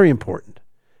 Very important.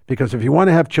 Because if you want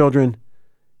to have children,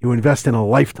 you invest in a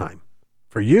lifetime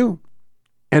for you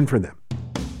and for them.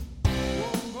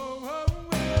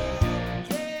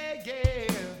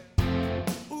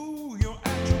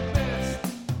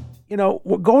 You know,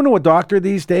 going to a doctor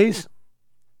these days,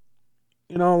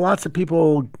 you know, lots of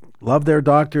people love their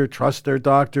doctor, trust their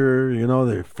doctor, you know,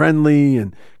 they're friendly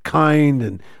and kind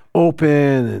and open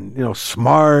and, you know,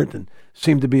 smart and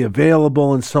seem to be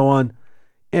available and so on.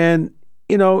 And,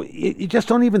 you know, you just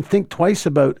don't even think twice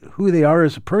about who they are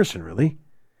as a person, really.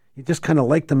 You just kind of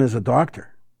like them as a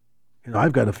doctor. You know,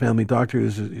 I've got a family doctor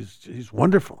he's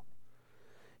wonderful.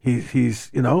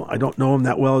 He's, you know, I don't know him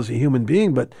that well as a human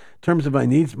being, but in terms of my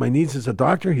needs as a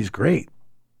doctor, he's great.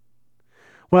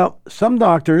 Well, some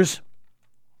doctors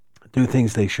do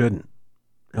things they shouldn't.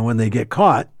 And when they get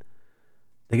caught,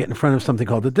 they get in front of something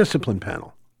called the discipline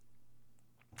panel.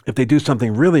 If they do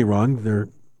something really wrong, they're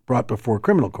brought before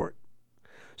criminal court.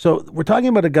 So we're talking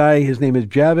about a guy, his name is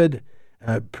Javed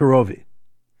Pirovi.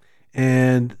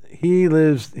 And he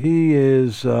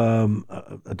is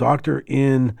a doctor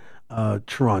in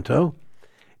Toronto.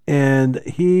 And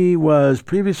he was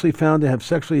previously found to have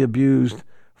sexually abused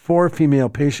 4 female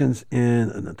patients in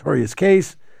a notorious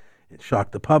case. It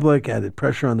shocked the public, added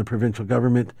pressure on the provincial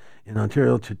government in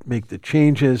Ontario to make the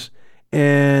changes.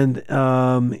 And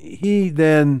he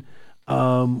then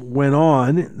went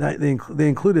on. They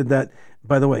included that,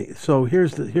 by the way. So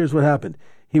here's what happened.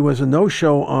 He was a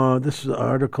no-show on, this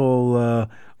article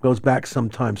goes back some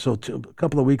time. So a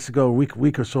couple of weeks ago, a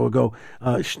week or so ago,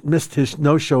 missed his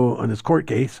no-show on his court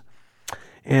case.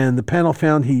 And the panel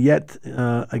found he yet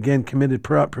again committed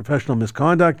professional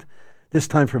misconduct, this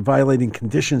time for violating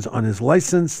conditions on his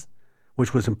license,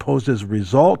 which was imposed as a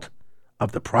result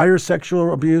of the prior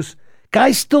sexual abuse.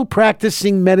 Guy's still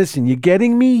practicing medicine. You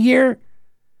getting me here?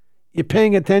 You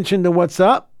paying attention to what's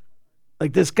up?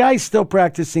 Like, this guy's still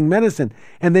practicing medicine.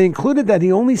 And they included that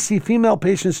he only see female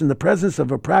patients in the presence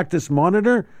of a practice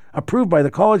monitor approved by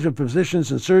the College of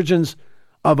Physicians and Surgeons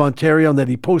of Ontario, and that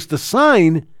he posts a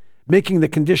sign making the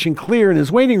condition clear in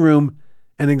his waiting room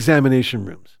and examination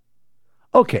rooms.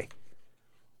 Okay.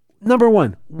 Number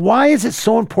one, why is it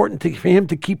so important for him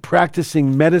to keep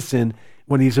practicing medicine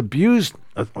when he's abused,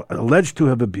 alleged to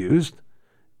have abused?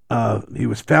 He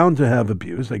was found to have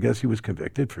abused. I guess he was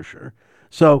convicted for sure.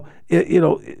 So,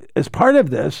 as part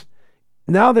of this,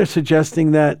 now they're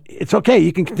suggesting that it's okay.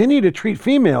 You can continue to treat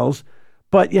females,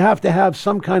 but you have to have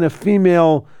some kind of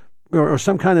female or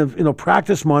some kind of,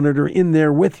 practice monitor in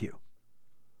there with you.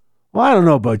 Well, I don't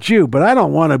know about you, but I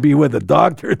don't want to be with a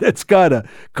doctor that's got a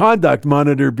conduct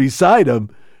monitor beside him,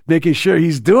 making sure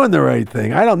he's doing the right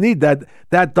thing. I don't need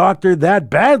that doctor that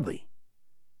badly.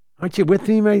 Aren't you with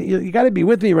me? You got to be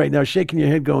with me right now, shaking your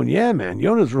head going, yeah, man,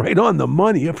 Yona's right on the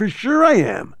money. Yeah, for sure I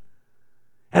am.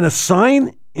 And a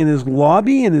sign in his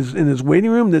lobby, in his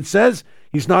waiting room that says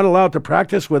he's not allowed to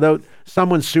practice without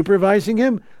someone supervising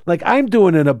him. Like, I'm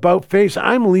doing an about face.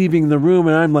 I'm leaving the room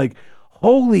and I'm like,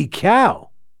 holy cow.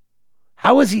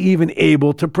 How is he even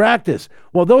able to practice?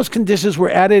 Well, those conditions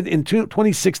were added in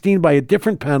 2016 by a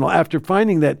different panel after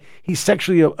finding that he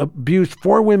sexually abused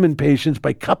 4 women patients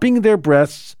by cupping their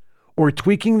breasts or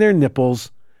tweaking their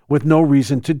nipples with no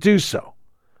reason to do so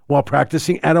while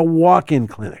practicing at a walk-in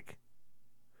clinic.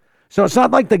 So it's not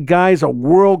like the guy's a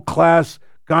world-class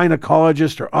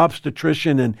gynecologist or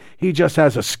obstetrician and he just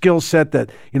has a skill set that,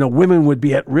 women would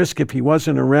be at risk if he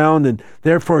wasn't around and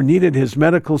therefore needed his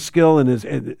medical skill and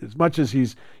as much as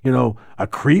he's, a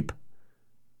creep.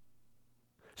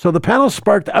 So the panel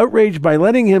sparked outrage by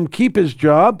letting him keep his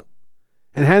job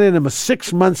and handed him a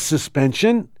 6-month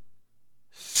suspension.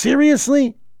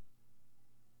 Seriously?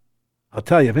 I'll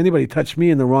tell you, if anybody touched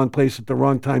me in the wrong place at the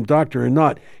wrong time, doctor or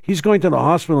not, he's going to the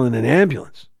hospital in an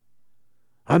ambulance.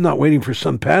 I'm not waiting for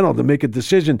some panel to make a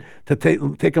decision to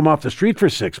take him off the street for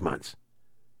 6 months.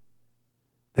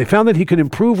 They found that he could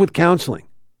improve with counseling.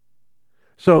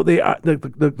 So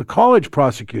the college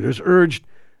prosecutors urged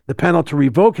the panel to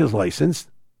revoke his license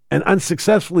and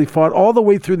unsuccessfully fought all the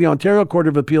way through the Ontario Court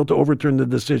of Appeal to overturn the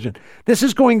decision. This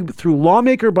is going through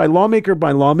lawmaker by lawmaker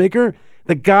by lawmaker.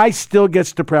 The guy still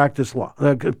gets to practice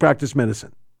practice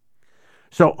medicine.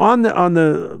 So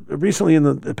recently in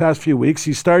the past few weeks,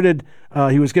 he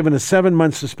was given a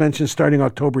 7-month suspension starting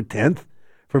October 10th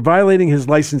for violating his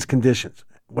license conditions.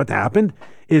 What happened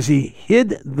is he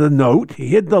hid the note, he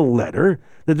hid the letter.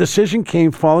 The decision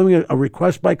came following a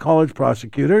request by college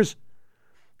prosecutors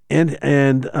and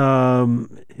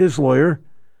his lawyer,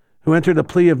 who entered a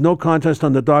plea of no contest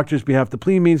on the doctor's behalf. The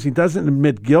plea means he doesn't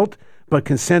admit guilt, but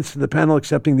consents to the panel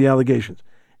accepting the allegations.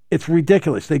 It's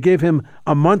ridiculous. They gave him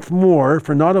a month more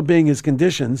for not obeying his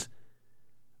conditions,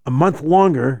 a month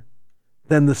longer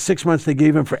than the 6 months they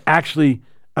gave him for actually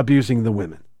abusing the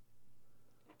women.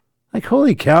 Like,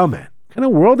 holy cow, man. What kind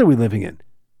of world are we living in?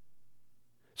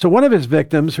 So one of his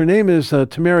victims, her name is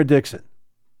Tamara Dixon,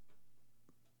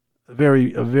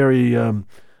 a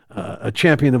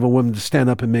champion of a woman to stand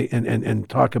up and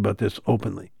talk about this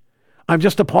openly. I'm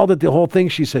just appalled at the whole thing,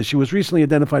 she says. She was recently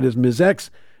identified as Ms. X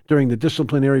during the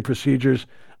disciplinary procedures,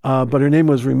 but her name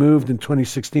was removed in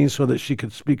 2016 so that she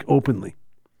could speak openly,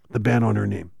 the ban on her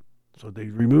name. So they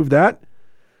removed that.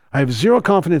 I have zero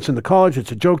confidence in the college.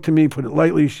 It's a joke to me, put it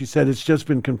lightly. She said it's just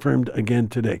been confirmed again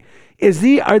today.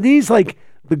 Are these like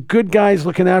the good guys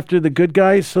looking after the good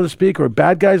guys, so to speak, or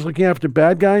bad guys looking after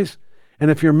bad guys? And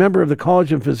if you're a member of the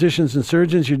College of Physicians and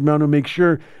Surgeons, you'd want to make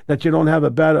sure that you don't have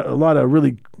a lot of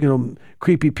really,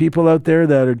 creepy people out there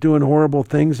that are doing horrible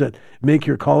things that make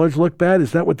your college look bad.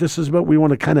 Is that what this is about? We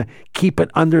want to kind of keep it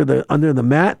under the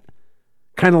mat,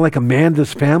 kind of like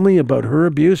Amanda's family about her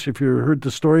abuse. If you heard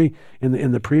the story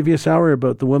in the previous hour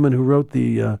about the woman who wrote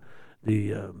the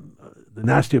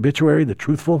nasty obituary, the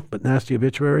truthful but nasty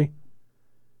obituary.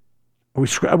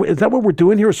 Is that what we're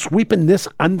doing here? Sweeping this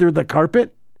under the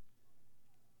carpet?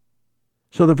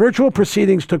 So the virtual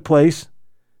proceedings took place.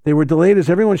 They were delayed as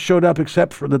everyone showed up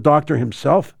except for the doctor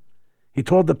himself. He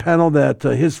told the panel that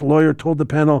his lawyer told the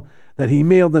panel that he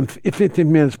mailed them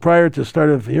 15 minutes prior to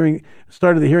start of the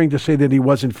hearing to say that he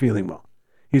wasn't feeling well.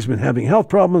 He's been having health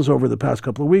problems over the past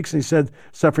couple of weeks, and he said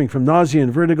suffering from nausea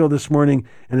and vertigo this morning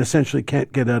and essentially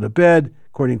can't get out of bed,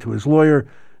 according to his lawyer.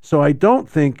 So I don't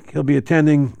think he'll be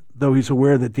attending, though he's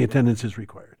aware that the attendance is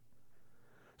required.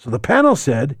 So the panel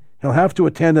said he'll have to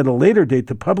attend at a later date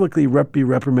to publicly be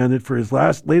reprimanded for his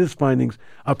latest findings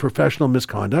of professional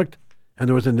misconduct, and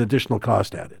there was an additional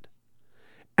cost added.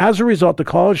 As a result, the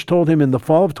college told him in the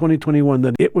fall of 2021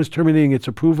 that it was terminating its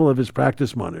approval of his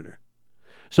practice monitor.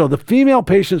 So the female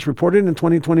patients reported in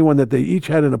 2021 that they each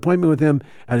had an appointment with him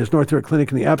at his North York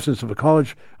clinic in the absence of a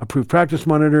college-approved practice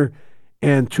monitor,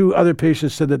 and 2 other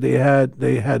patients said that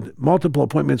they had multiple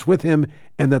appointments with him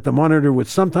and that the monitor would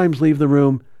sometimes leave the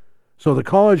room. So the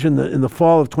college in the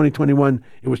fall of 2021,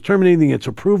 it was terminating its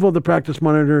approval of the practice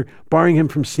monitor, barring him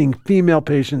from seeing female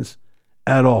patients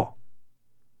at all.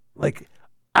 Like,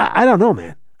 I don't know,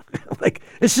 man. Like,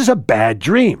 this is a bad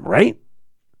dream, right?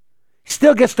 He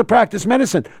still gets to practice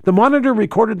medicine. The monitor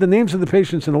recorded the names of the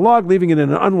patients in a log, leaving it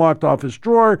in an unlocked office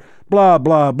drawer, blah,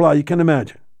 blah, blah. You can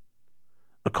imagine.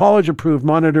 A college-approved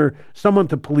monitor, someone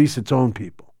to police its own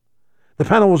people. The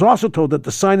panel was also told that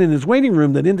the sign in his waiting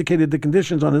room that indicated the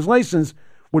conditions on his license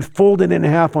would fold it in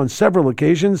half on several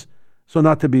occasions, so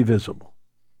not to be visible.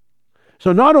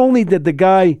 So not only did the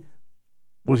guy,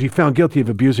 was he found guilty of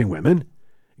abusing women,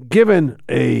 given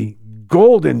a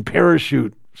golden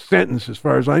parachute sentence, as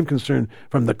far as I'm concerned,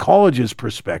 from the college's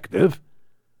perspective,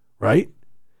 right?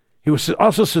 He was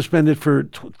also suspended for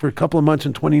a couple of months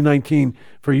in 2019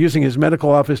 for using his medical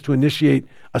office to initiate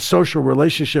a social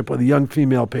relationship with a young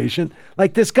female patient.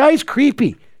 Like, this guy's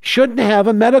creepy. Shouldn't have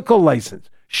a medical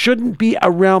license. Shouldn't be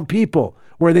around people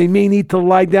where they may need to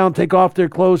lie down, take off their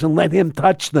clothes, and let him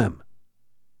touch them.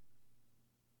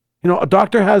 You know, a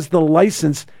doctor has the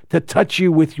license to touch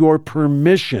you with your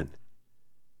permission.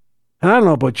 And I don't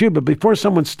know about you, but before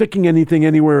someone's sticking anything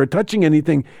anywhere or touching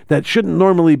anything that shouldn't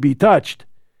normally be touched,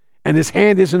 and his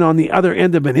hand isn't on the other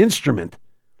end of an instrument,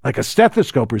 like a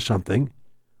stethoscope or something,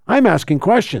 I'm asking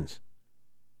questions.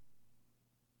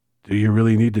 Do you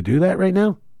really need to do that right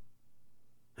now?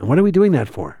 And what are we doing that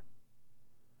for?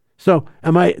 So,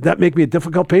 that make me a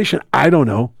difficult patient? I don't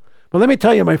know. But let me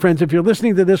tell you, my friends, if you're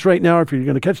listening to this right now, or if you're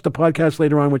going to catch the podcast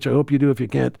later on, which I hope you do, if you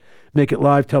can't make it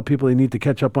live, tell people they need to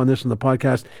catch up on this in the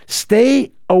podcast.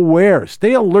 Stay aware,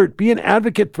 stay alert, be an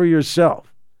advocate for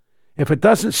yourself. If it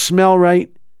doesn't smell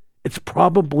right, it's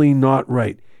probably not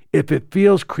right. If it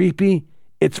feels creepy,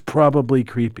 it's probably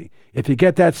creepy. If you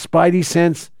get that spidey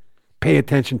sense, pay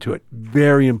attention to it.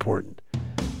 Very important.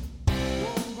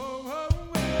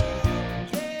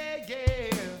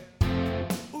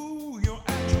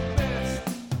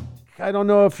 I don't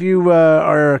know if you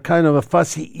are kind of a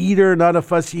fussy eater, not a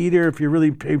fussy eater, if you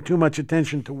really pay too much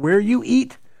attention to where you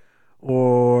eat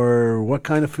or what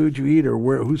kind of food you eat or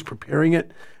who's preparing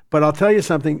it. But I'll tell you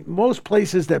something, most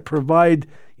places that provide,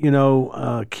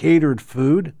 catered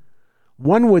food,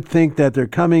 one would think that they're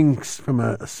coming from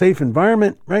a safe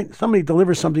environment, right? Somebody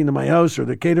delivers something to my house, or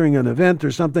they're catering an event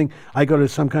or something. I go to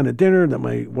some kind of dinner that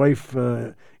my wife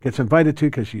gets invited to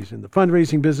because she's in the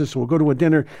fundraising business. So we'll go to a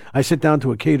dinner. I sit down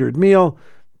to a catered meal.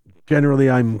 Generally,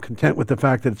 I'm content with the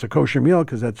fact that it's a kosher meal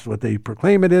because that's what they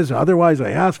proclaim it is. Otherwise,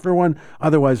 I ask for one.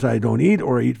 Otherwise, I don't eat,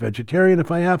 or I eat vegetarian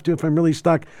if I have to, if I'm really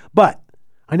stuck. But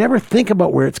I never think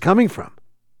about where it's coming from.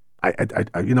 I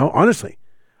honestly,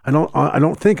 I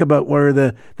don't think about where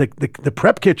the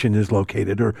prep kitchen is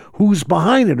located or who's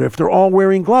behind it or if they're all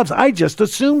wearing gloves. I just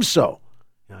assume so.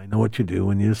 I know what you do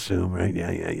when you assume, right?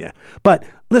 Yeah. But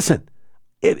listen,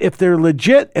 if they're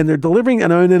legit and they're delivering,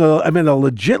 and I'm in a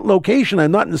legit location,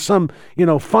 I'm not in some,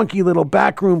 funky little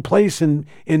backroom place in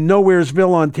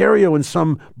Nowheresville, Ontario, in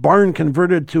some barn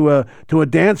converted to a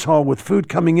dance hall with food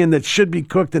coming in that should be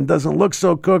cooked and doesn't look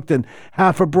so cooked, and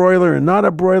half a broiler and not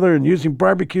a broiler, and using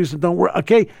barbecues that don't work.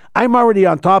 Okay, I'm already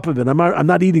on top of it. I'm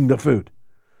not eating the food.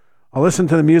 I'll listen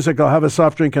to the music, I'll have a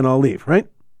soft drink, and I'll leave, right?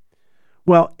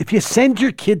 Well, if you send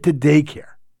your kid to daycare,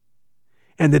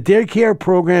 and the daycare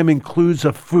program includes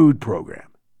a food program,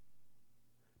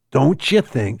 don't you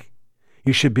think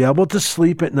you should be able to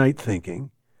sleep at night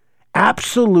thinking,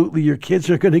 absolutely your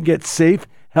kids are going to get safe,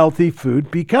 healthy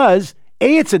food because,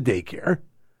 A, it's a daycare,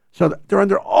 so they're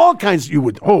under all kinds, you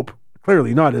would hope,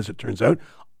 clearly not as it turns out,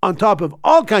 on top of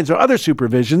all kinds of other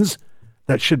supervisions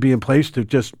that should be in place to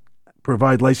just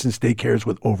provide licensed daycares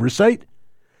with oversight.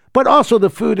 But also the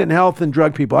food and health and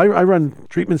drug people. I run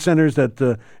treatment centers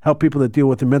that help people that deal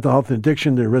with their mental health and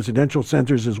addiction. They're residential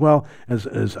centers as well as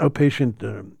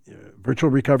outpatient virtual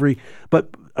recovery. But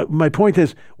my point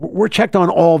is, we're checked on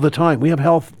all the time. We have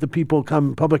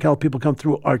public health people come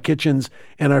through our kitchens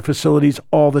and our facilities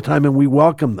all the time, and we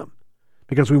welcome them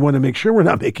because we want to make sure we're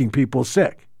not making people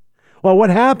sick. Well, what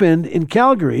happened in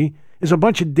Calgary is a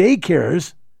bunch of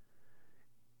daycares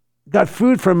got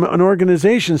food from an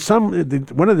organization.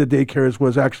 One of the daycares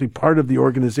was actually part of the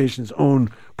organization's own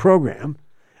program.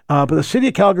 But the city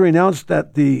of Calgary announced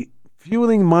that the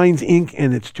Fueling Minds, Inc.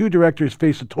 and its two directors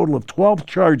face a total of 12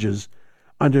 charges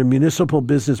under municipal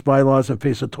business bylaws and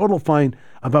face a total fine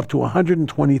of up to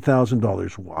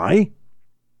 $120,000. Why?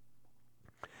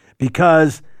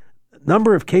 Because the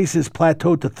number of cases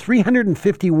plateaued to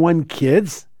 351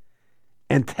 kids,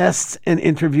 and tests and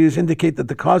interviews indicate that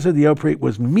the cause of the outbreak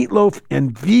was meatloaf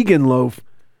and vegan loaf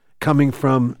coming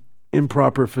from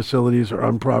improper facilities or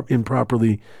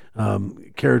improperly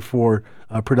cared for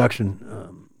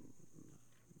production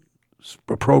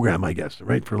program, I guess,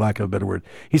 right, for lack of a better word.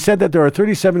 He said that there are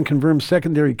 37 confirmed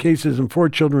secondary cases and 4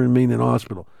 children remain in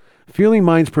hospital. Fueling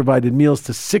Minds provided meals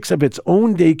to 6 of its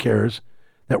own daycares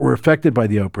that were affected by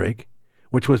the outbreak,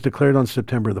 which was declared on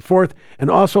September the 4th,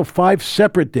 and also 5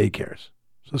 separate daycares.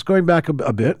 So it's going back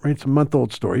a bit, right? It's a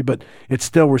month-old story, but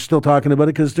we're still talking about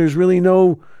it because there's really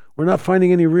we're not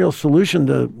finding any real solution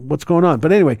to what's going on.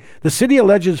 But anyway, the city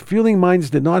alleges Fueling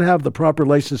Minds did not have the proper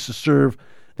license to serve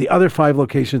the other 5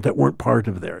 locations that weren't part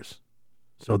of theirs.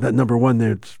 So that number one,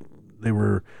 they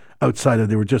were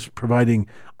they were just providing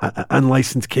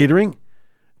unlicensed catering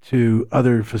to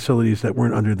other facilities that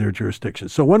weren't under their jurisdiction.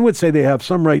 So one would say they have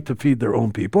some right to feed their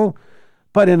own people,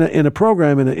 but in a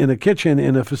program, in a kitchen,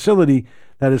 in a facility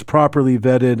that is properly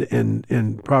vetted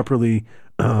and properly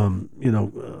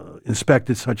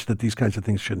inspected such that these kinds of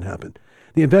things shouldn't happen.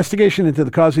 The investigation into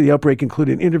the cause of the outbreak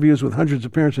included interviews with hundreds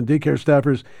of parents and daycare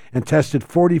staffers and tested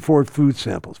 44 food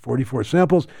samples. 44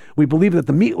 samples. We believe that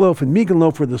the meatloaf and Megan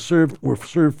loaf were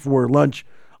served for lunch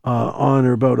on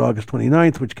or about August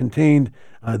 29th, which contained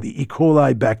the E.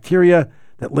 coli bacteria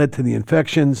that led to the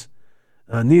infections.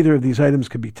 Neither of these items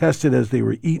could be tested as they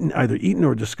were either eaten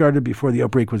or discarded before the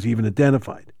outbreak was even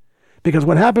identified. Because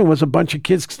what happened was a bunch of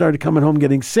kids started coming home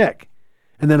getting sick.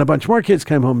 And then a bunch more kids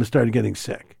came home and started getting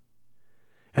sick.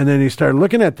 And then they started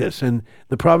looking at this, and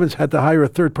the province had to hire a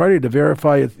third party to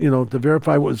verify it, to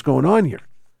verify what was going on here.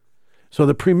 So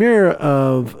the premier,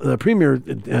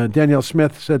 Danielle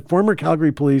Smith, said former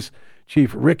Calgary Police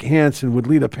Chief Rick Hansen would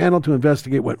lead a panel to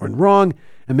investigate what went wrong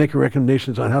and make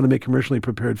recommendations on how to make commercially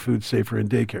prepared food safer in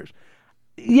daycares.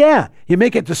 Yeah, you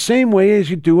make it the same way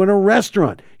as you do in a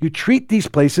restaurant. You treat these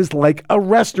places like a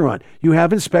restaurant. You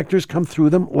have inspectors come through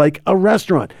them like a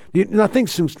restaurant.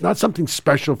 Not something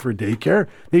special for daycare.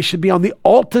 They should be on the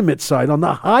ultimate side, on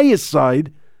the highest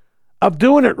side of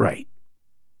doing it right.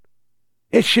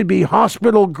 It should be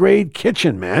hospital-grade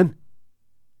kitchen, man,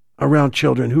 around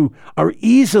children who are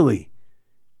easily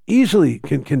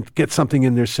can get something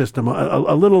in their system,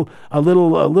 a little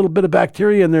bit of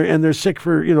bacteria, and they're sick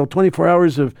for 24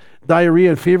 hours of diarrhea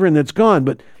and fever, and it's gone.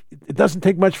 But it doesn't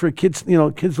take much for a kid's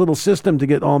little system to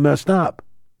get all messed up.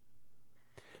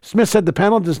 Smith said the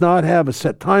panel does not have a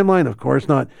set timeline, of course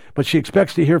not, but she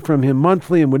expects to hear from him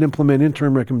monthly and would implement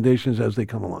interim recommendations as they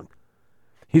come along.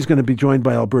 He's going to be joined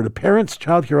by Alberta parents,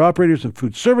 childcare operators, and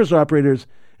food service operators,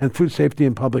 and food safety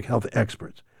and public health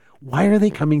experts. Why are they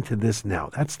coming to this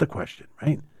now? That's the question,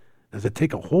 right? Does it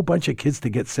take a whole bunch of kids to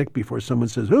get sick before someone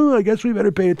says, oh, I guess we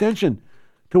better pay attention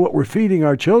to what we're feeding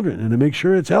our children and to make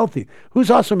sure it's healthy? Who's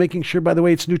also making sure, by the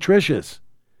way, it's nutritious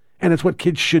and it's what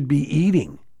kids should be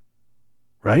eating,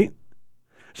 right?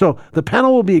 So the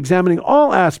panel will be examining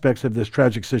all aspects of this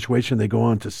tragic situation, they go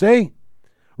on to say,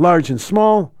 large and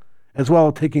small, as well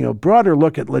as taking a broader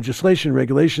look at legislation and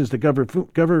regulations that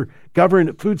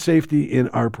govern food safety in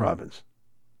our province.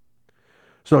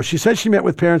 So she said she met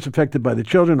with parents affected by the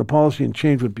children. A policy and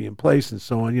change would be in place and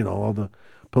so on, all the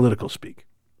political speak.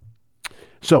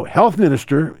 So Health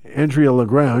Minister Andrea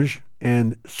Lagrange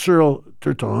and Cyril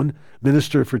Turton,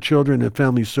 Minister for Children and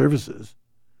Family Services,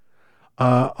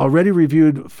 already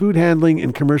reviewed food handling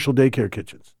in commercial daycare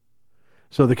kitchens.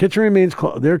 So the kitchen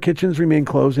their kitchens remain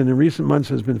closed, and in recent months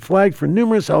has been flagged for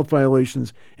numerous health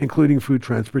violations, including food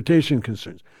transportation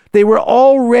concerns. They were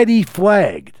already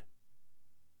flagged.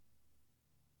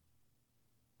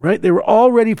 Right? They were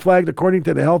already flagged according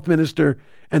to the health minister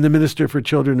and the Minister for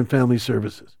Children and Family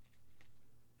Services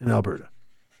in Alberta,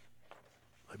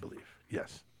 I believe.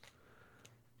 Yes.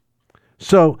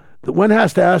 So one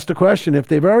has to ask the question: if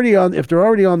they're already on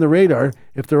the radar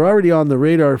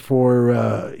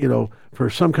for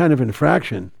some kind of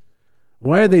infraction,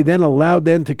 why are they then allowed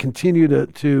then to continue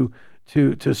to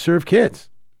serve kids?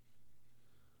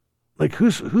 Like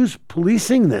who's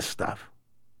policing this stuff?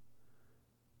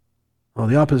 Well,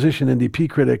 the opposition NDP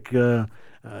critic,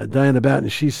 Diana Batten,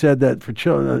 she said that for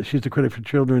children, she's the critic for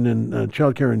children and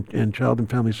child care and child and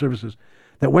family services,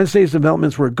 that Wednesday's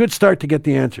developments were a good start to get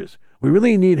the answers. We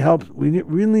really need help. We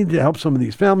really need to help some of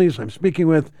these families I'm speaking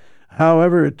with.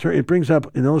 However, it brings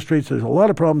up and illustrates there's a lot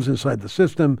of problems inside the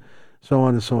system, so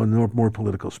on and so on, more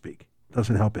political speak.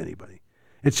 Doesn't help anybody.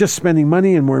 It's just spending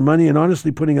money and more money and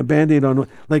honestly putting a Band-Aid on,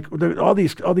 like all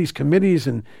these committees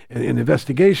and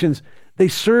investigations. They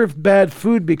served bad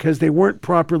food because they weren't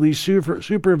properly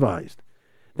supervised.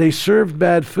 They served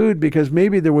bad food because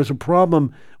maybe there was a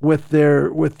problem with their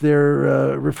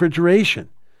refrigeration.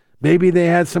 Maybe they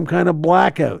had some kind of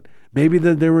blackout. Maybe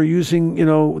that they were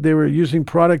using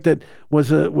product that was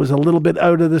a little bit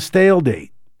out of the stale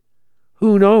date.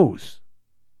 Who knows?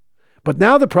 But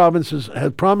now the provinces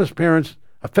have promised parents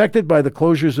affected by the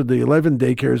closures of the 11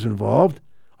 daycares involved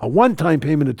a one-time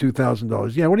payment of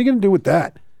 $2,000. Yeah, what are you going to do with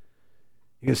that?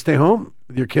 You going to stay home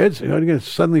with your kids? You're going to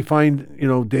suddenly find,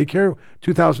 daycare?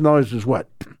 $2,000 is what?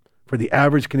 For the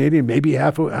average Canadian, maybe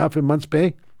half a month's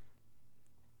pay?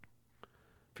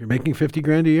 If you're making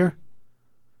 $50,000 a year?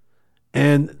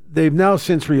 And they've now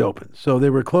since reopened. So they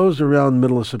were closed around the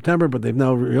middle of September, but they've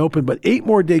now reopened. But 8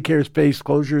 more daycares faced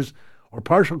closures or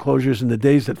partial closures in the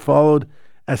days that followed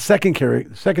as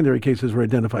secondary cases were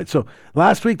identified. So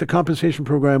last week, the compensation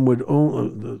program would,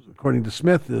 according to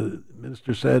Smith, the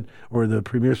minister said, or the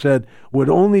premier said, would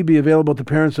only be available to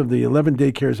parents of the 11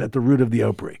 daycares at the root of the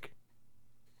outbreak.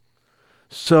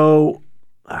 So,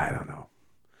 I don't know.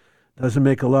 Doesn't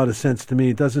make a lot of sense to me.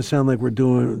 It doesn't sound like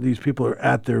these people are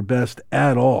at their best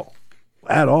at all.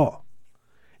 At all.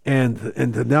 And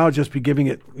to now just be giving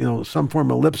it, some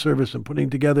form of lip service and putting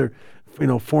together,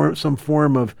 some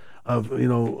form of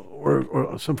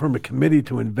or some form of committee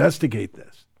to investigate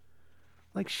this.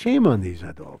 Like, shame on these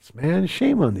adults, man.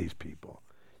 Shame on these people.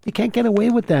 You can't get away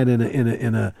with that in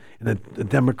a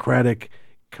democratic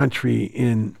country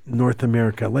in North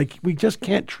America. Like, we just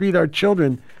can't treat our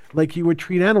children like you would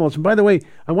treat animals. And by the way,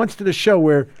 I once did a show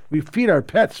where we feed our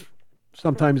pets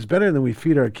sometimes better than we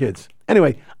feed our kids.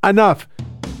 Anyway, enough.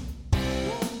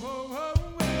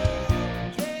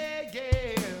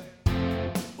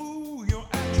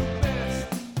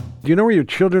 Do you know where your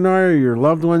children are, your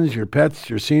loved ones, your pets,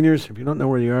 your seniors? If you don't know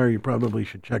where they are, you probably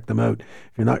should check them out.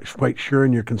 If you're not quite sure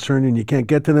and you're concerned and you can't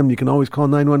get to them, you can always call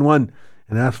 911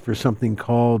 and ask for something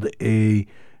called a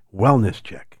wellness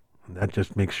check. And that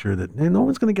just makes sure that no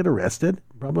one's going to get arrested,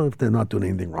 probably if they're not doing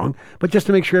anything wrong, but just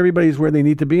to make sure everybody's where they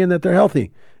need to be and that they're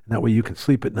healthy. And that way you can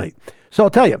sleep at night. So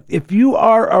I'll tell you, if you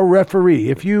are a referee,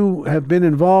 if you have been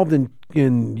involved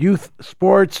in youth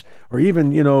sports or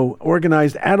even,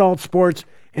 organized adult sports,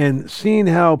 and seeing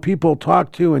how people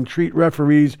talk to and treat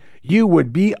referees, you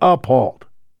would be appalled.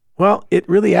 Well, it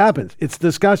really happens. It's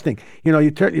disgusting. You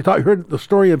heard the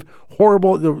story of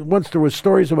once there was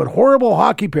stories about horrible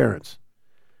hockey parents.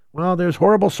 Well, there's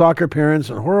horrible soccer parents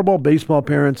and horrible baseball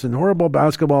parents and horrible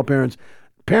basketball parents.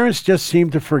 Parents just seem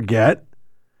to forget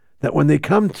that when they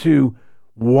come to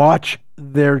watch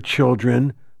their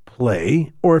children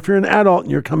play, or if you're an adult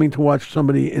and you're coming to watch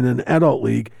somebody in an adult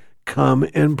league come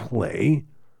and play,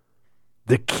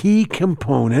 the key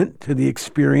component to the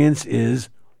experience is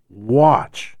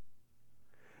watch.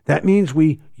 That means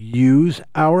we use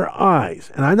our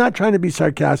eyes. And I'm not trying to be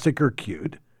sarcastic or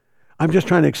cute. I'm just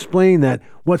trying to explain that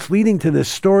what's leading to this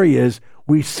story is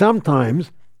we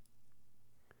sometimes,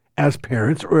 as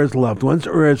parents or as loved ones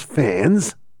or as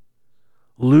fans,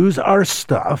 lose our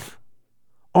stuff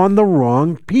on the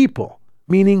wrong people,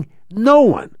 meaning no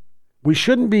one. We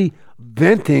shouldn't be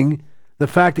venting the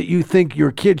fact that you think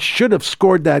your kid should have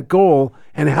scored that goal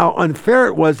and how unfair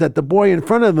it was that the boy in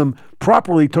front of them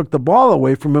properly took the ball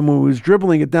away from him when he was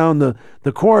dribbling it down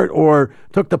the court, or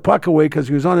took the puck away because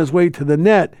he was on his way to the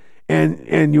net,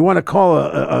 and you want to call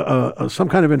a some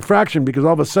kind of infraction because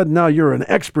all of a sudden now you're an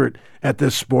expert at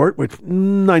this sport, which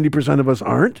 90% of us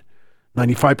aren't,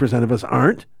 95% of us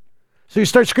aren't. So you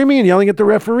start screaming and yelling at the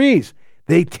referees.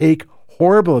 They take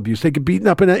horrible abuse. They get beaten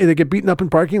up in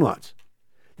parking lots.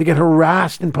 They get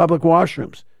harassed in public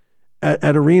washrooms,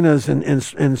 at arenas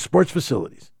and sports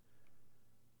facilities.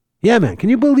 Yeah, man, can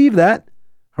you believe that?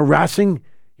 Harassing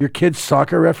your kid's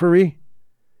soccer referee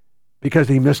because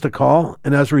he missed a call,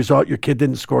 and as a result, your kid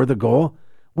didn't score the goal.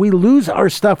 We lose our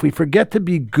stuff. We forget to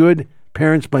be good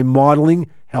parents by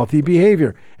modeling healthy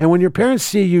behavior. And when your parents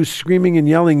see you screaming and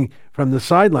yelling from the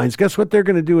sidelines, guess what they're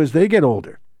going to do as they get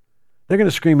older? They're going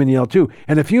to scream and yell too.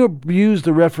 And if you abuse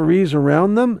the referees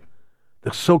around them,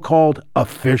 the so-called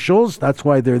officials, that's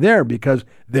why they're there, because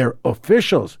they're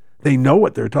officials. They know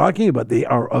what they're talking about. They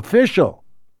are official.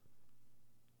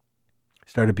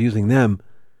 Start abusing them.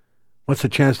 What's the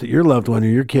chance that your loved one or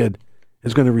your kid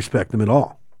is going to respect them at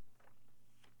all?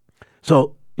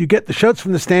 So you get the shouts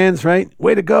from the stands, right?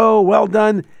 Way to go, well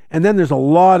done. And then there's a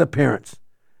lot of parents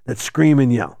that scream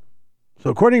and yell.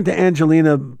 So according to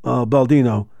Angelina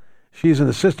Baldino, she's an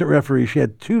assistant referee. She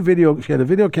had a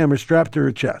video camera strapped to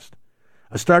her chest.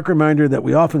 A stark reminder that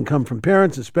we often come from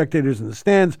parents and spectators in the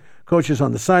stands, coaches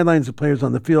on the sidelines, and players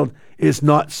on the field is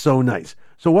not so nice.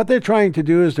 So what they're trying to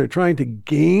do is they're trying to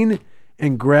gain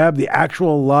and grab the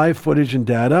actual live footage and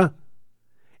data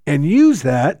and use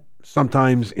that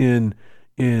sometimes in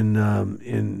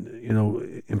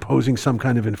imposing some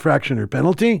kind of infraction or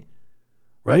penalty,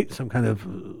 right? Some kind of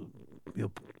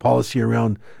policy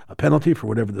around a penalty for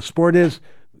whatever the sport is.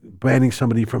 banning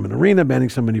somebody from an arena, banning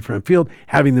somebody from a field,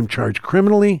 having them charged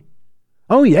criminally.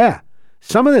 Oh, yeah.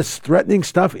 Some of this threatening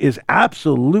stuff is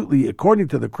absolutely, according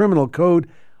to the criminal code,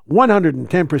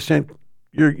 110%.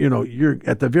 You're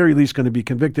at the very least going to be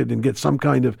convicted and get some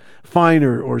kind of fine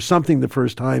or something the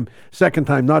first time. Second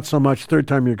time, not so much. Third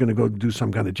time, you're going to go do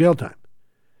some kind of jail time.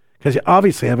 Because you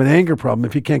obviously have an anger problem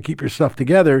if you can't keep your stuff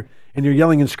together and you're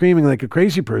yelling and screaming like a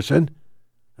crazy person.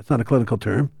 That's not a clinical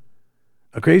term.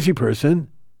 A crazy person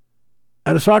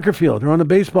at a soccer field or on a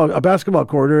basketball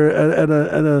court or at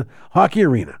a hockey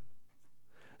arena.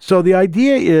 So the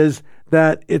idea is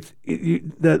that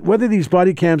that whether these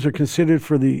body cams are considered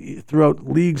throughout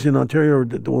leagues in Ontario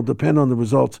will depend on the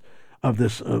results of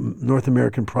this North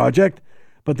American project.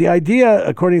 But the idea,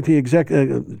 according to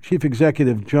the chief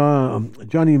executive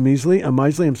Johnny Measley,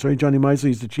 Johnny Measley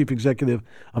is the chief executive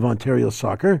of Ontario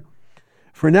Soccer.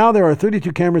 For now, there are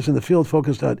 32 cameras in the field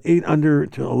focused on 8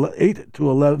 to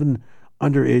 11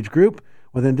 underage group,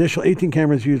 with an additional 18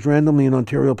 cameras used randomly in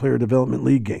Ontario Player Development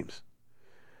League games.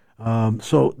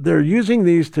 So they're using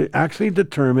these to actually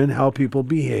determine how people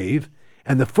behave,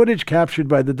 and the footage captured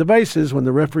by the devices when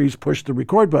the referees push the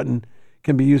record button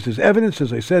can be used as evidence,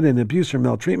 as I said, in an abuse or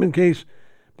maltreatment case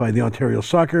by the Ontario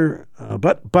Soccer.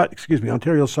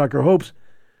 Ontario Soccer hopes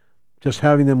just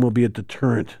having them will be a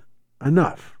deterrent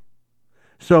enough.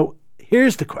 So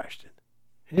here's the question.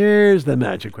 Here's the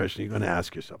magic question you're going to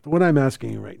ask yourself. The one I'm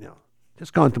asking you right now.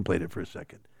 Just contemplate it for a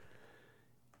second.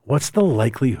 What's the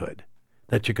likelihood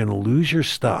that you're going to lose your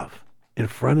stuff in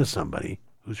front of somebody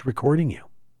who's recording you?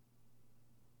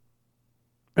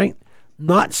 Right?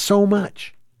 Not so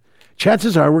much.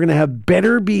 Chances are we're going to have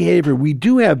better behavior. We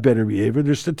do have better behavior.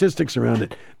 There's statistics around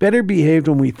it. Better behaved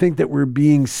when we think that we're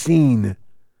being seen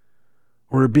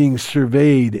or being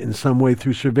surveyed in some way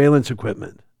through surveillance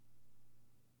equipment.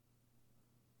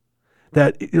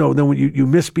 That, then when you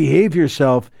misbehave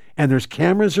yourself and there's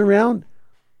cameras around,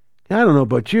 I don't know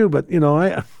about you, but,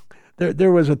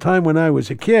 there was a time when I was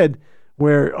a kid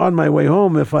where on my way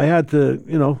home, if I had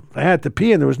to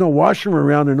pee and there was no washroom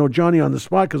around or no Johnny on the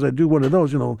spot, because I do one of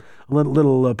those,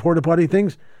 little porta potty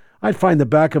things, I'd find the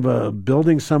back of a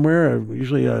building somewhere,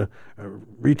 usually a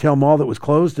retail mall that was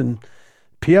closed, and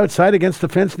pee outside against the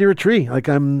fence near a tree. Like,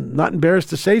 I'm not embarrassed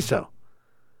to say so.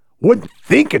 Wouldn't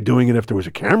think of doing it if there was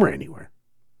a camera anywhere.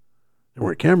 There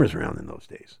weren't cameras around in those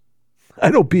days.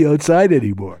 I don't pee outside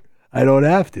anymore. I don't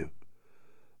have to.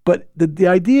 But the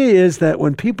idea is that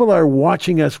when people are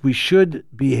watching us, we should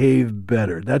behave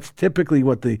better. That's typically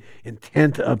what the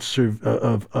intent of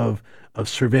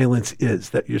surveillance is,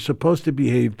 that you're supposed to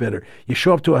behave better. You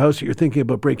show up to a house that you're thinking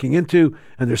about breaking into,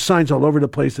 and there's signs all over the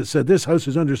place that said, this house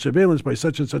is under surveillance by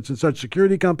such and such and such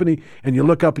security company, and you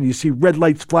look up and you see red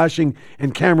lights flashing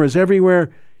and cameras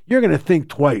everywhere. You're going to think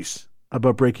twice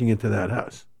about breaking into that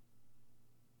house.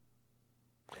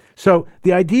 So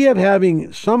the idea of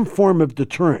having some form of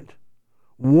deterrent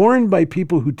warned by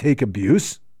people who take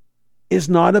abuse is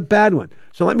not a bad one.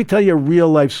 So let me tell you a real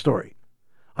life story.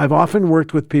 I've often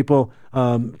worked with people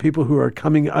who are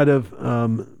coming out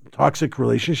of toxic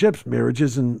relationships,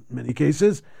 marriages in many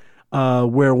cases,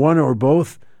 where one or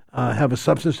both have a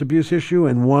substance abuse issue,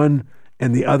 and one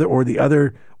and the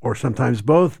other, or sometimes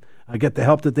both, get the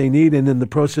help that they need, and in the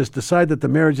process decide that the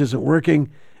marriage isn't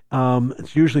working.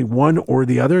 It's usually one or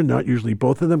the other, not usually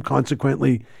both of them.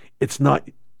 Consequently, it's not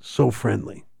so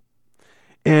friendly.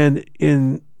 And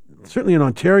certainly in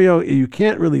Ontario, you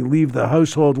can't really leave the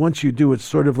household. Once you do, it's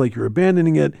sort of like you're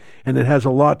abandoning it, and it has a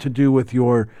lot to do with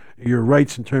your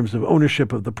rights in terms of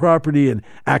ownership of the property and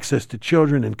access to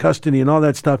children and custody and all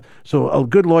that stuff. So a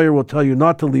good lawyer will tell you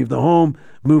not to leave the home,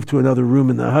 move to another room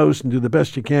in the house, and do the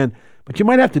best you can. But you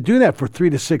might have to do that for 3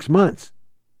 to 6 months.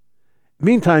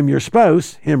 Meantime, your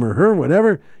spouse, him or her,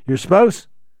 whatever, your spouse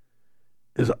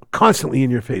is constantly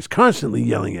in your face, constantly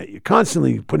yelling at you,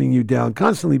 constantly putting you down,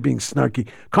 constantly being snarky,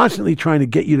 constantly trying to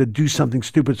get you to do something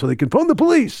stupid so they can phone the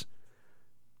police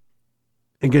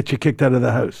and get you kicked out of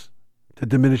the house to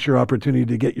diminish your opportunity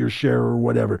to get your share or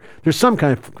whatever. There's some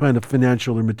kind of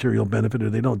financial or material benefit,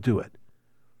 or they don't do it.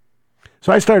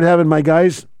 So I started having my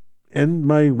guys and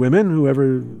my women,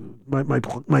 whoever,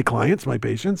 my clients, my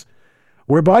patients,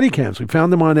 wear body cams. We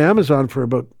found them on Amazon for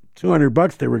about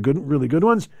 $200. They were good, really good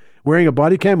ones. Wearing a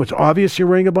body cam. It's obvious you're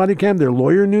wearing a body cam. Their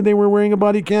lawyer knew they were wearing a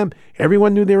body cam.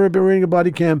 Everyone knew they were wearing a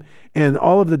body cam. And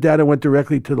all of the data went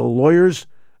directly to the lawyer's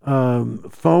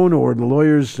phone or the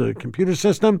lawyer's computer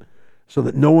system so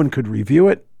that no one could review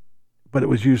it, but it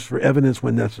was used for evidence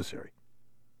when necessary.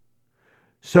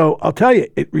 So I'll tell you,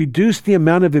 it reduced the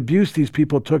amount of abuse these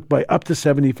people took by up to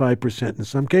 75% in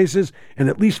some cases, and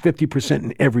at least 50%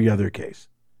 in every other case.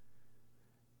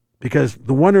 because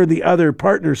the one or the other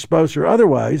partner, spouse, or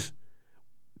otherwise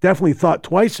definitely thought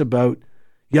twice about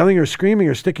yelling or screaming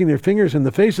or sticking their fingers in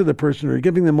the face of the person or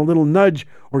giving them a little nudge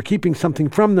or keeping something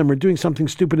from them or doing something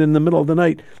stupid in the middle of the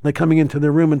night, like coming into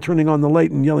their room and turning on the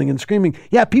light and yelling and screaming.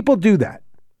 Yeah, people do that.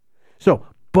 So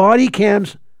body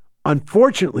cams,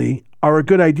 unfortunately, are a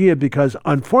good idea because,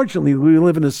 unfortunately, we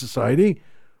live in a society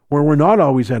where we're not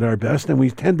always at our best, and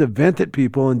we tend to vent at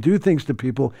people and do things to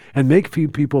people and make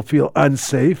people feel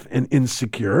unsafe and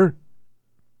insecure.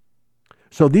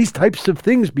 So these types of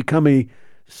things become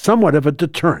somewhat of a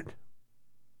deterrent.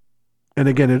 And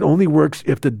again, it only works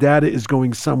if the data is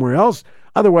going somewhere else.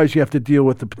 Otherwise, you have to deal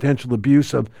with the potential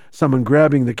abuse of someone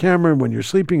grabbing the camera when you're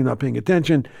sleeping and not paying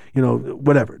attention,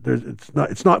 whatever.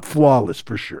 It's not flawless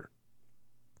for sure.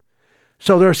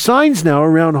 So there are signs now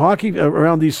around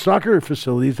around these soccer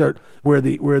facilities where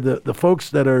the folks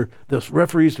that are the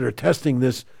referees that are testing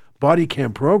this body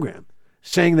cam program,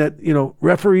 saying that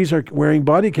referees are wearing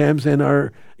body cams and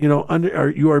your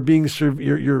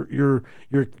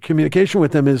communication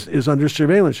with them is under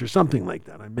surveillance or something like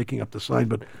that. I'm making up the sign,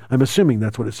 but I'm assuming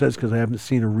that's what it says because I haven't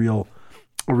seen a real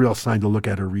sign to look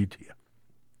at or read to you.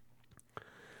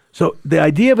 So the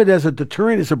idea of it as a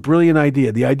deterrent is a brilliant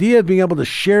idea. The idea of being able to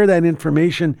share that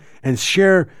information and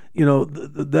share,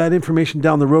 that information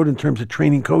down the road in terms of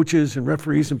training coaches and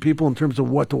referees and people in terms of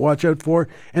what to watch out for,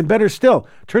 and better still,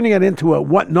 turning it into a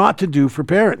what not to do for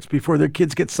parents before their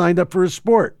kids get signed up for a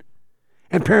sport.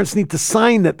 And parents need to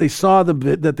sign that they saw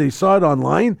that they saw it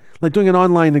online, like doing an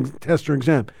online test or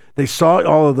exam. They saw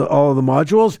all of the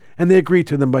modules and they agreed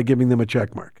to them by giving them a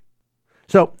check mark.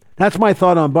 So that's my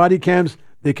thought on body cams.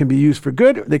 They can be used for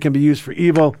good, they can be used for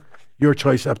evil. Your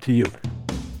choice, up to you.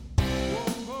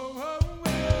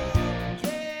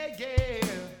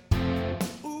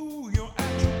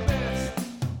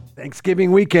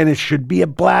 Thanksgiving weekend, it should be a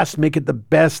blast. Make it the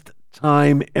best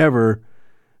time ever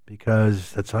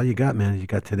because that's all you got, man. You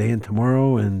got today and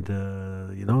tomorrow, and,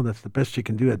 that's the best you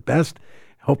can do at best.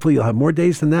 Hopefully you'll have more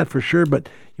days than that for sure, but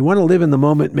you want to live in the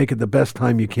moment, make it the best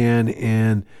time you can,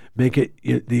 and make it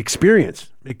the experience,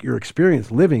 make your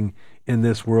experience living in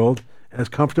this world as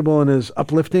comfortable and as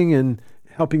uplifting and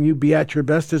helping you be at your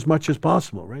best as much as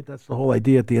possible, right? That's the whole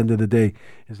idea at the end of the day,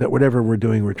 is that whatever we're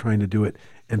doing, we're trying to do it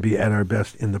and be at our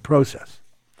best in the process.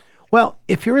 Well,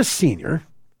 if you're a senior,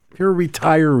 if you're a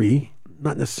retiree,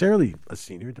 not necessarily a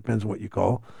senior, it depends on what you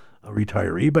call a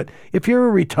retiree. But if you're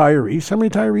a retiree, some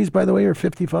retirees, by the way, are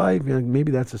 55.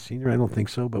 Maybe that's a senior. I don't think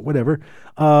so, but whatever.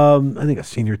 I think a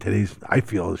senior I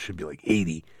feel should be like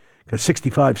 80. Because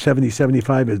 65, 70,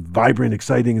 75 is vibrant,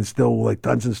 exciting, and still like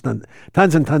tons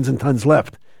and tons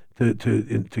left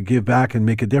to give back and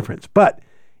make a difference. But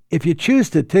if you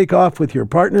choose to take off with your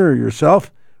partner or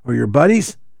yourself or your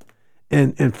buddies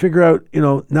and figure out,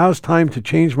 now's time to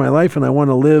change my life and I want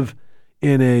to live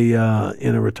in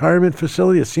a retirement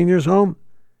facility, a senior's home,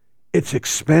 it's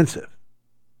expensive.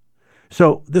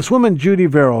 So this woman, Judy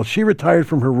Verrill, she retired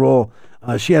from her role.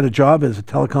 She had a job as a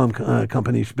telecom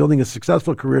company. She's building a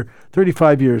successful career,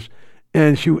 35 years.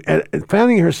 And she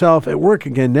finding herself at work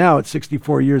again now at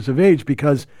 64 years of age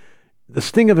because the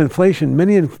sting of inflation,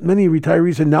 many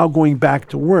retirees are now going back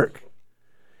to work.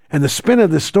 And the spin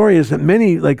of this story is that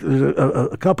many, like there's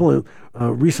a couple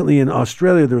recently in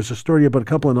Australia, there was a story about a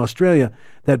couple in Australia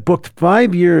that booked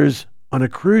 5 years on a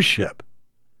cruise ship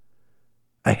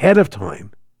ahead of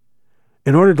time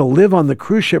in order to live on the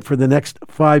cruise ship for the next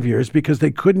 5 years because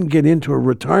they couldn't get into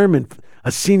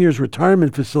a senior's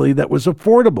retirement facility that was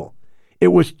affordable. It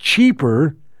was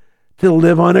cheaper to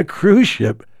live on a cruise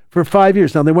ship for 5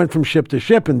 years. Now, they went from ship to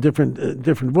ship in different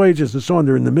voyages and so on.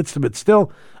 They're in the midst of it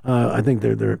still. I think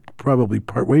they're probably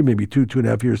partway, maybe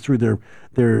 2.5 years through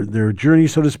their journey,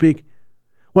 so to speak.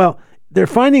 Well, they're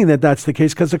finding that that's the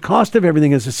case because the cost of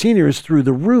everything as a senior is through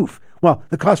the roof. Well,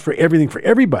 the cost for everything for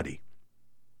everybody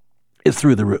is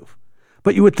through the roof.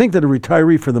 But you would think that a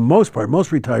retiree, for the most part,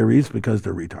 most retirees, because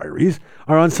they're retirees,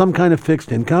 are on some kind of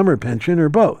fixed income or pension or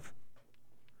both.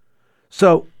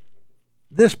 So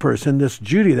this person, this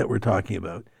Judy that we're talking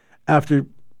about, after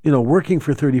working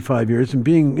for 35 years and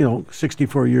being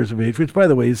 64 years of age, which by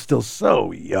the way is still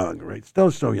so young, right? Still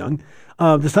so young,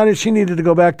 decided she needed to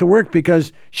go back to work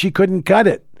because she couldn't cut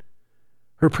it.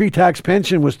 Her pre-tax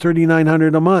pension was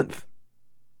 $3,900 a month,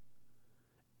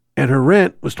 and her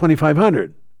rent was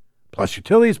 $2,500, plus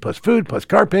utilities, plus food, plus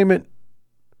car payment.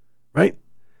 Right?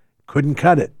 Couldn't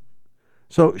cut it,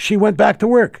 so she went back to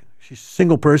work. She's a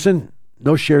single person.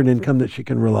 No shared income that she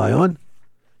can rely on.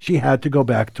 She had to go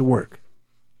back to work.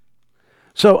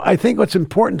 So I think what's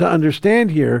important to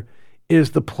understand here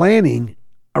is the planning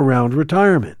around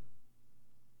retirement.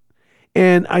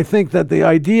 And I think that the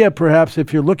idea, perhaps,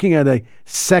 if you're looking at a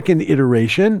second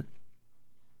iteration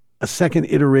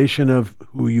of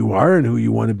who you are and who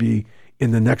you want to be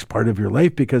in the next part of your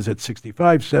life, because at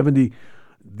 65, 70,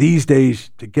 these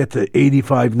days to get to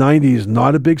 85, 90 is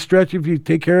not a big stretch if you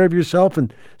take care of yourself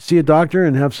and see a doctor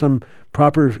and have some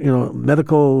proper,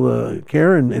 medical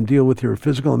care and deal with your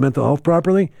physical and mental health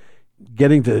properly.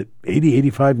 Getting to 80,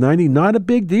 85, 90, not a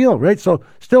big deal, right? So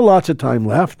still lots of time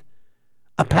left.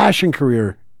 A passion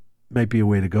career might be a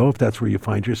way to go if that's where you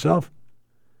find yourself.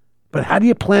 But how do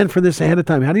you plan for this ahead of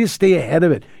time? How do you stay ahead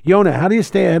of it? Yona, how do you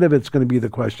stay ahead of it? It's going to be the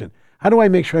question. How do I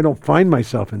make sure I don't find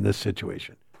myself in this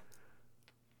situation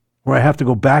where I have to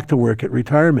go back to work at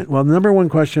retirement? Well, the number one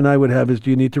question I would have is, do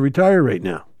you need to retire right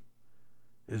now?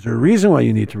 Is there a reason why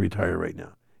you need to retire right now?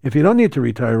 If you don't need to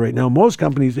retire right now, most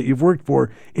companies that you've worked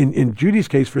for, in Judy's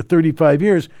case, for 35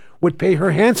 years, would pay her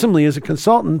handsomely as a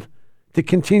consultant to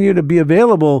continue to be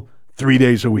available 3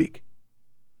 days a week.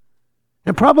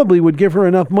 And probably would give her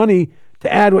enough money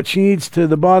to add what she needs to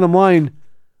the bottom line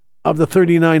of the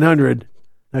 $3,900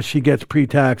 that she gets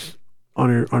pre-tax on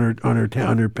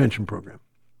her pension program.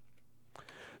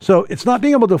 So it's not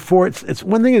being able to afford. It's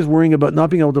one thing is worrying about not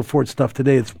being able to afford stuff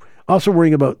today. It's also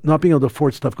worrying about not being able to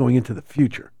afford stuff going into the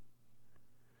future.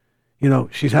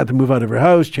 She's had to move out of her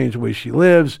house, change the way she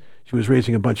lives. She was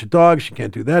raising a bunch of dogs. She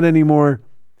can't do that anymore.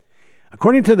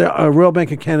 According to the Royal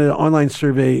Bank of Canada online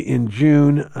survey in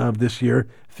June of this year,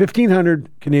 1,500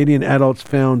 Canadian adults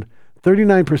found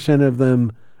 39% of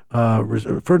them,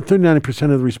 39%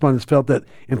 of the respondents felt that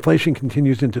inflation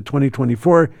continues into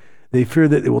 2024. They fear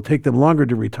that it will take them longer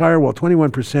to retire, while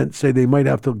 21% say they might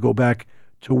have to go back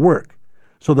to work.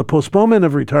 So the postponement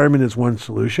of retirement is one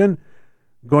solution.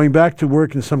 Going back to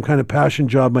work in some kind of passion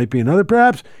job might be another.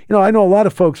 Perhaps, I know a lot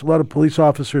of folks, a lot of police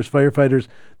officers, firefighters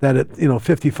that at,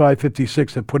 55,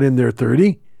 56 have put in their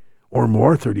 30 or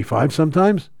more, 35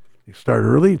 sometimes. They start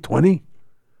early, 20,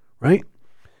 right?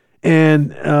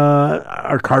 And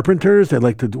are carpenters. They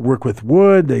like to work with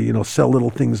wood. They, sell little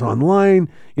things online.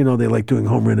 They like doing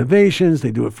home renovations.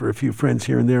 They do it for a few friends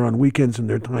here and there on weekends and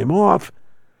their time off.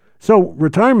 So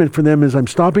retirement for them is I'm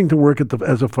stopping to work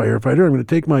as a firefighter. I'm going to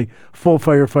take my full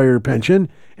firefighter pension,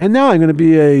 and now I'm going to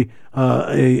be a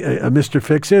Mr.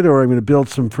 Fix-It, or I'm going to build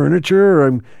some furniture, or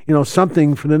I'm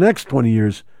something for the next 20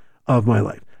 years of my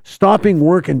life. Stopping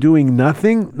work and doing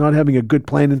nothing, not having a good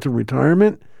plan into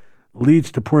retirement,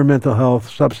 leads to poor mental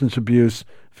health, substance abuse,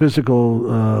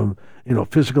 physical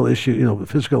issue,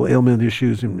 physical ailment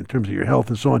issues in terms of your health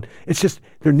and so on. It's just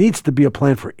there needs to be a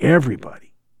plan for everybody.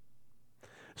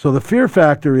 So the fear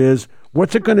factor is,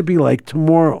 what's it going to be like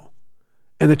tomorrow?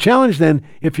 And the challenge then,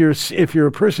 if you're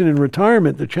a person in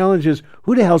retirement, the challenge is,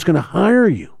 who the hell's going to hire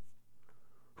you?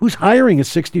 Who's hiring a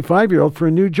 65-year-old for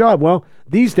a new job? Well,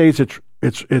 these days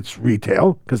it's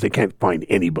retail because they can't find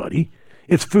anybody.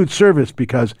 It's food service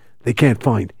because they can't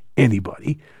find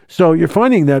anybody. So you're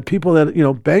finding that people that,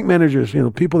 bank managers,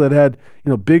 people that had,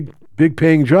 big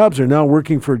paying jobs are now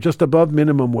working for just above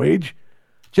minimum wage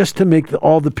just to make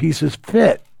all the pieces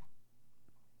fit.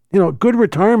 Good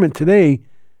retirement today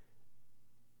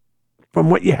from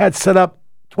what you had set up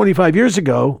 25 years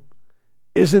ago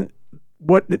isn't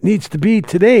what it needs to be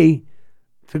today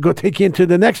to go take you into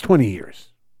the next 20 years.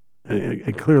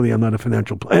 And clearly, I'm not a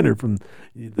financial planner from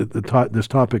this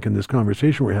topic and this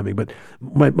conversation we're having. But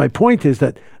my point is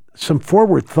that some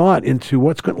forward thought into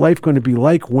what's life going to be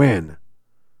like when,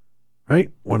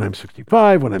 right? When I'm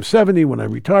 65, when I'm 70, when I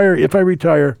retire, if I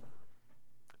retire.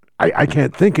 I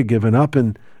can't think of giving up,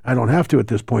 and I don't have to at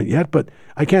this point yet, but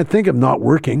I can't think of not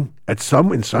working in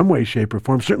some way, shape, or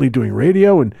form. Certainly doing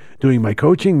radio and doing my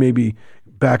coaching, maybe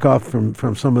back off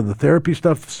from some of the therapy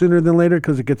stuff sooner than later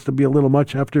because it gets to be a little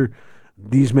much after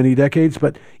these many decades.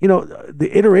 But, the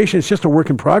iteration is just a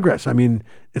work in progress. I mean,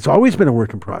 it's always been a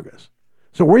work in progress.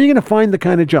 So where are you going to find the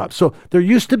kind of job? So there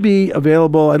used to be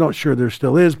available, I'm not sure there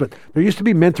still is, but there used to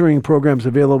be mentoring programs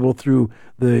available through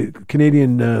the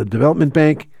Canadian Development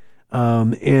Bank.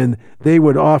 And they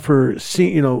would offer,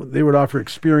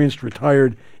 experienced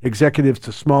retired executives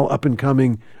to small up and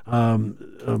coming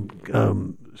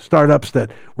startups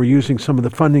that were using some of the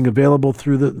funding available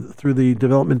through the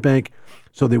development bank.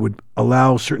 So they would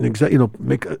allow certain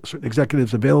make certain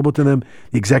executives available to them.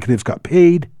 The executives got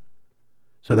paid.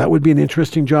 So that would be an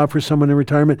interesting job for someone in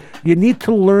retirement. You need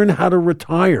to learn how to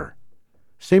retire.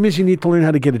 Same as you need to learn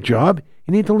how to get a job,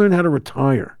 you need to learn how to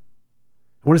retire.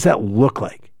 What does that look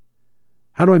like?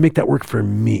 How do I make that work for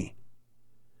me?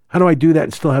 How do I do that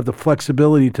and still have the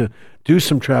flexibility to do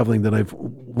some traveling that I've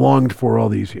longed for all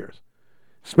these years?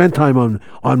 Spend time on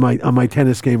my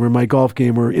tennis game or my golf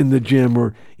game or in the gym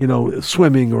or,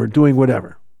 swimming or doing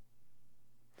whatever.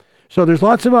 So there's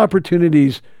lots of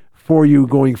opportunities for you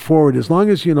going forward, as long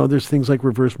as, there's things like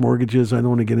reverse mortgages. I don't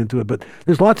want to get into it, but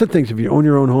there's lots of things. If you own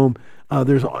your own home,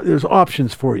 there's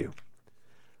options for you.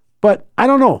 But I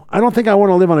don't know. I don't think I want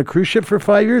to live on a cruise ship for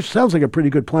 5 years. Sounds like a pretty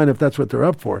good plan if that's what they're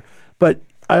up for. But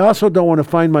I also don't want to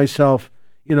find myself,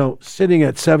 sitting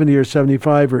at 70 or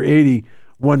 75 or 80,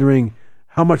 wondering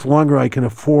how much longer I can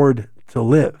afford to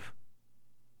live.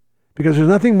 Because there's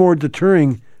nothing more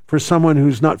deterring for someone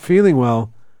who's not feeling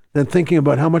well than thinking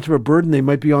about how much of a burden they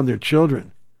might be on their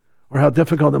children, or how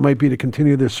difficult it might be to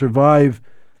continue to survive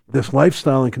this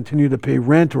lifestyle and continue to pay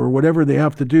rent or whatever they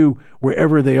have to do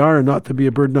wherever they are, and not to be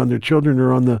a burden on their children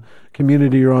or on the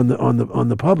community or on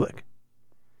the public.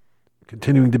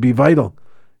 Continuing to be vital,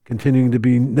 continuing to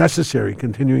be necessary,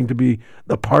 continuing to be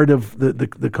a part of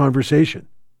the conversation.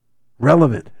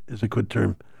 Relevant is a good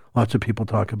term lots of people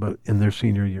talk about in their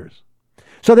senior years.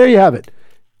 So there you have it.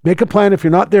 Make a plan if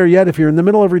you're not there yet. If you're in the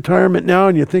middle of retirement now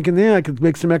and you're thinking, I could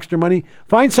make some extra money,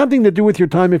 find something to do with your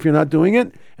time if you're not doing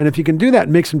it. And if you can do that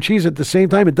and make some cheese at the same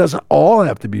time, it doesn't all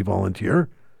have to be volunteer.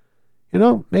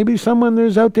 Maybe someone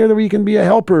there's out there where you can be a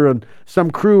helper on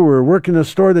some crew or work in a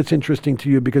store that's interesting to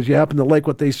you because you happen to like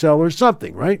what they sell or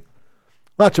something, right?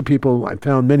 Lots of people, I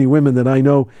found many women that I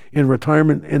know in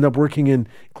retirement end up working in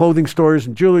clothing stores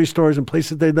and jewelry stores and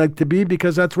places they'd like to be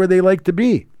because that's where they like to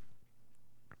be.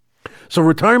 So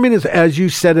retirement is as you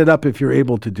set it up if you're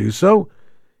able to do so.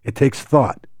 It takes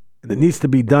thought, and it needs to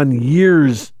be done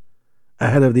years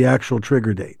ahead of the actual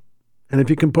trigger date. And if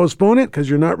you can postpone it because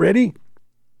you're not ready,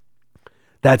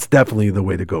 that's definitely the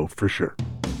way to go for sure.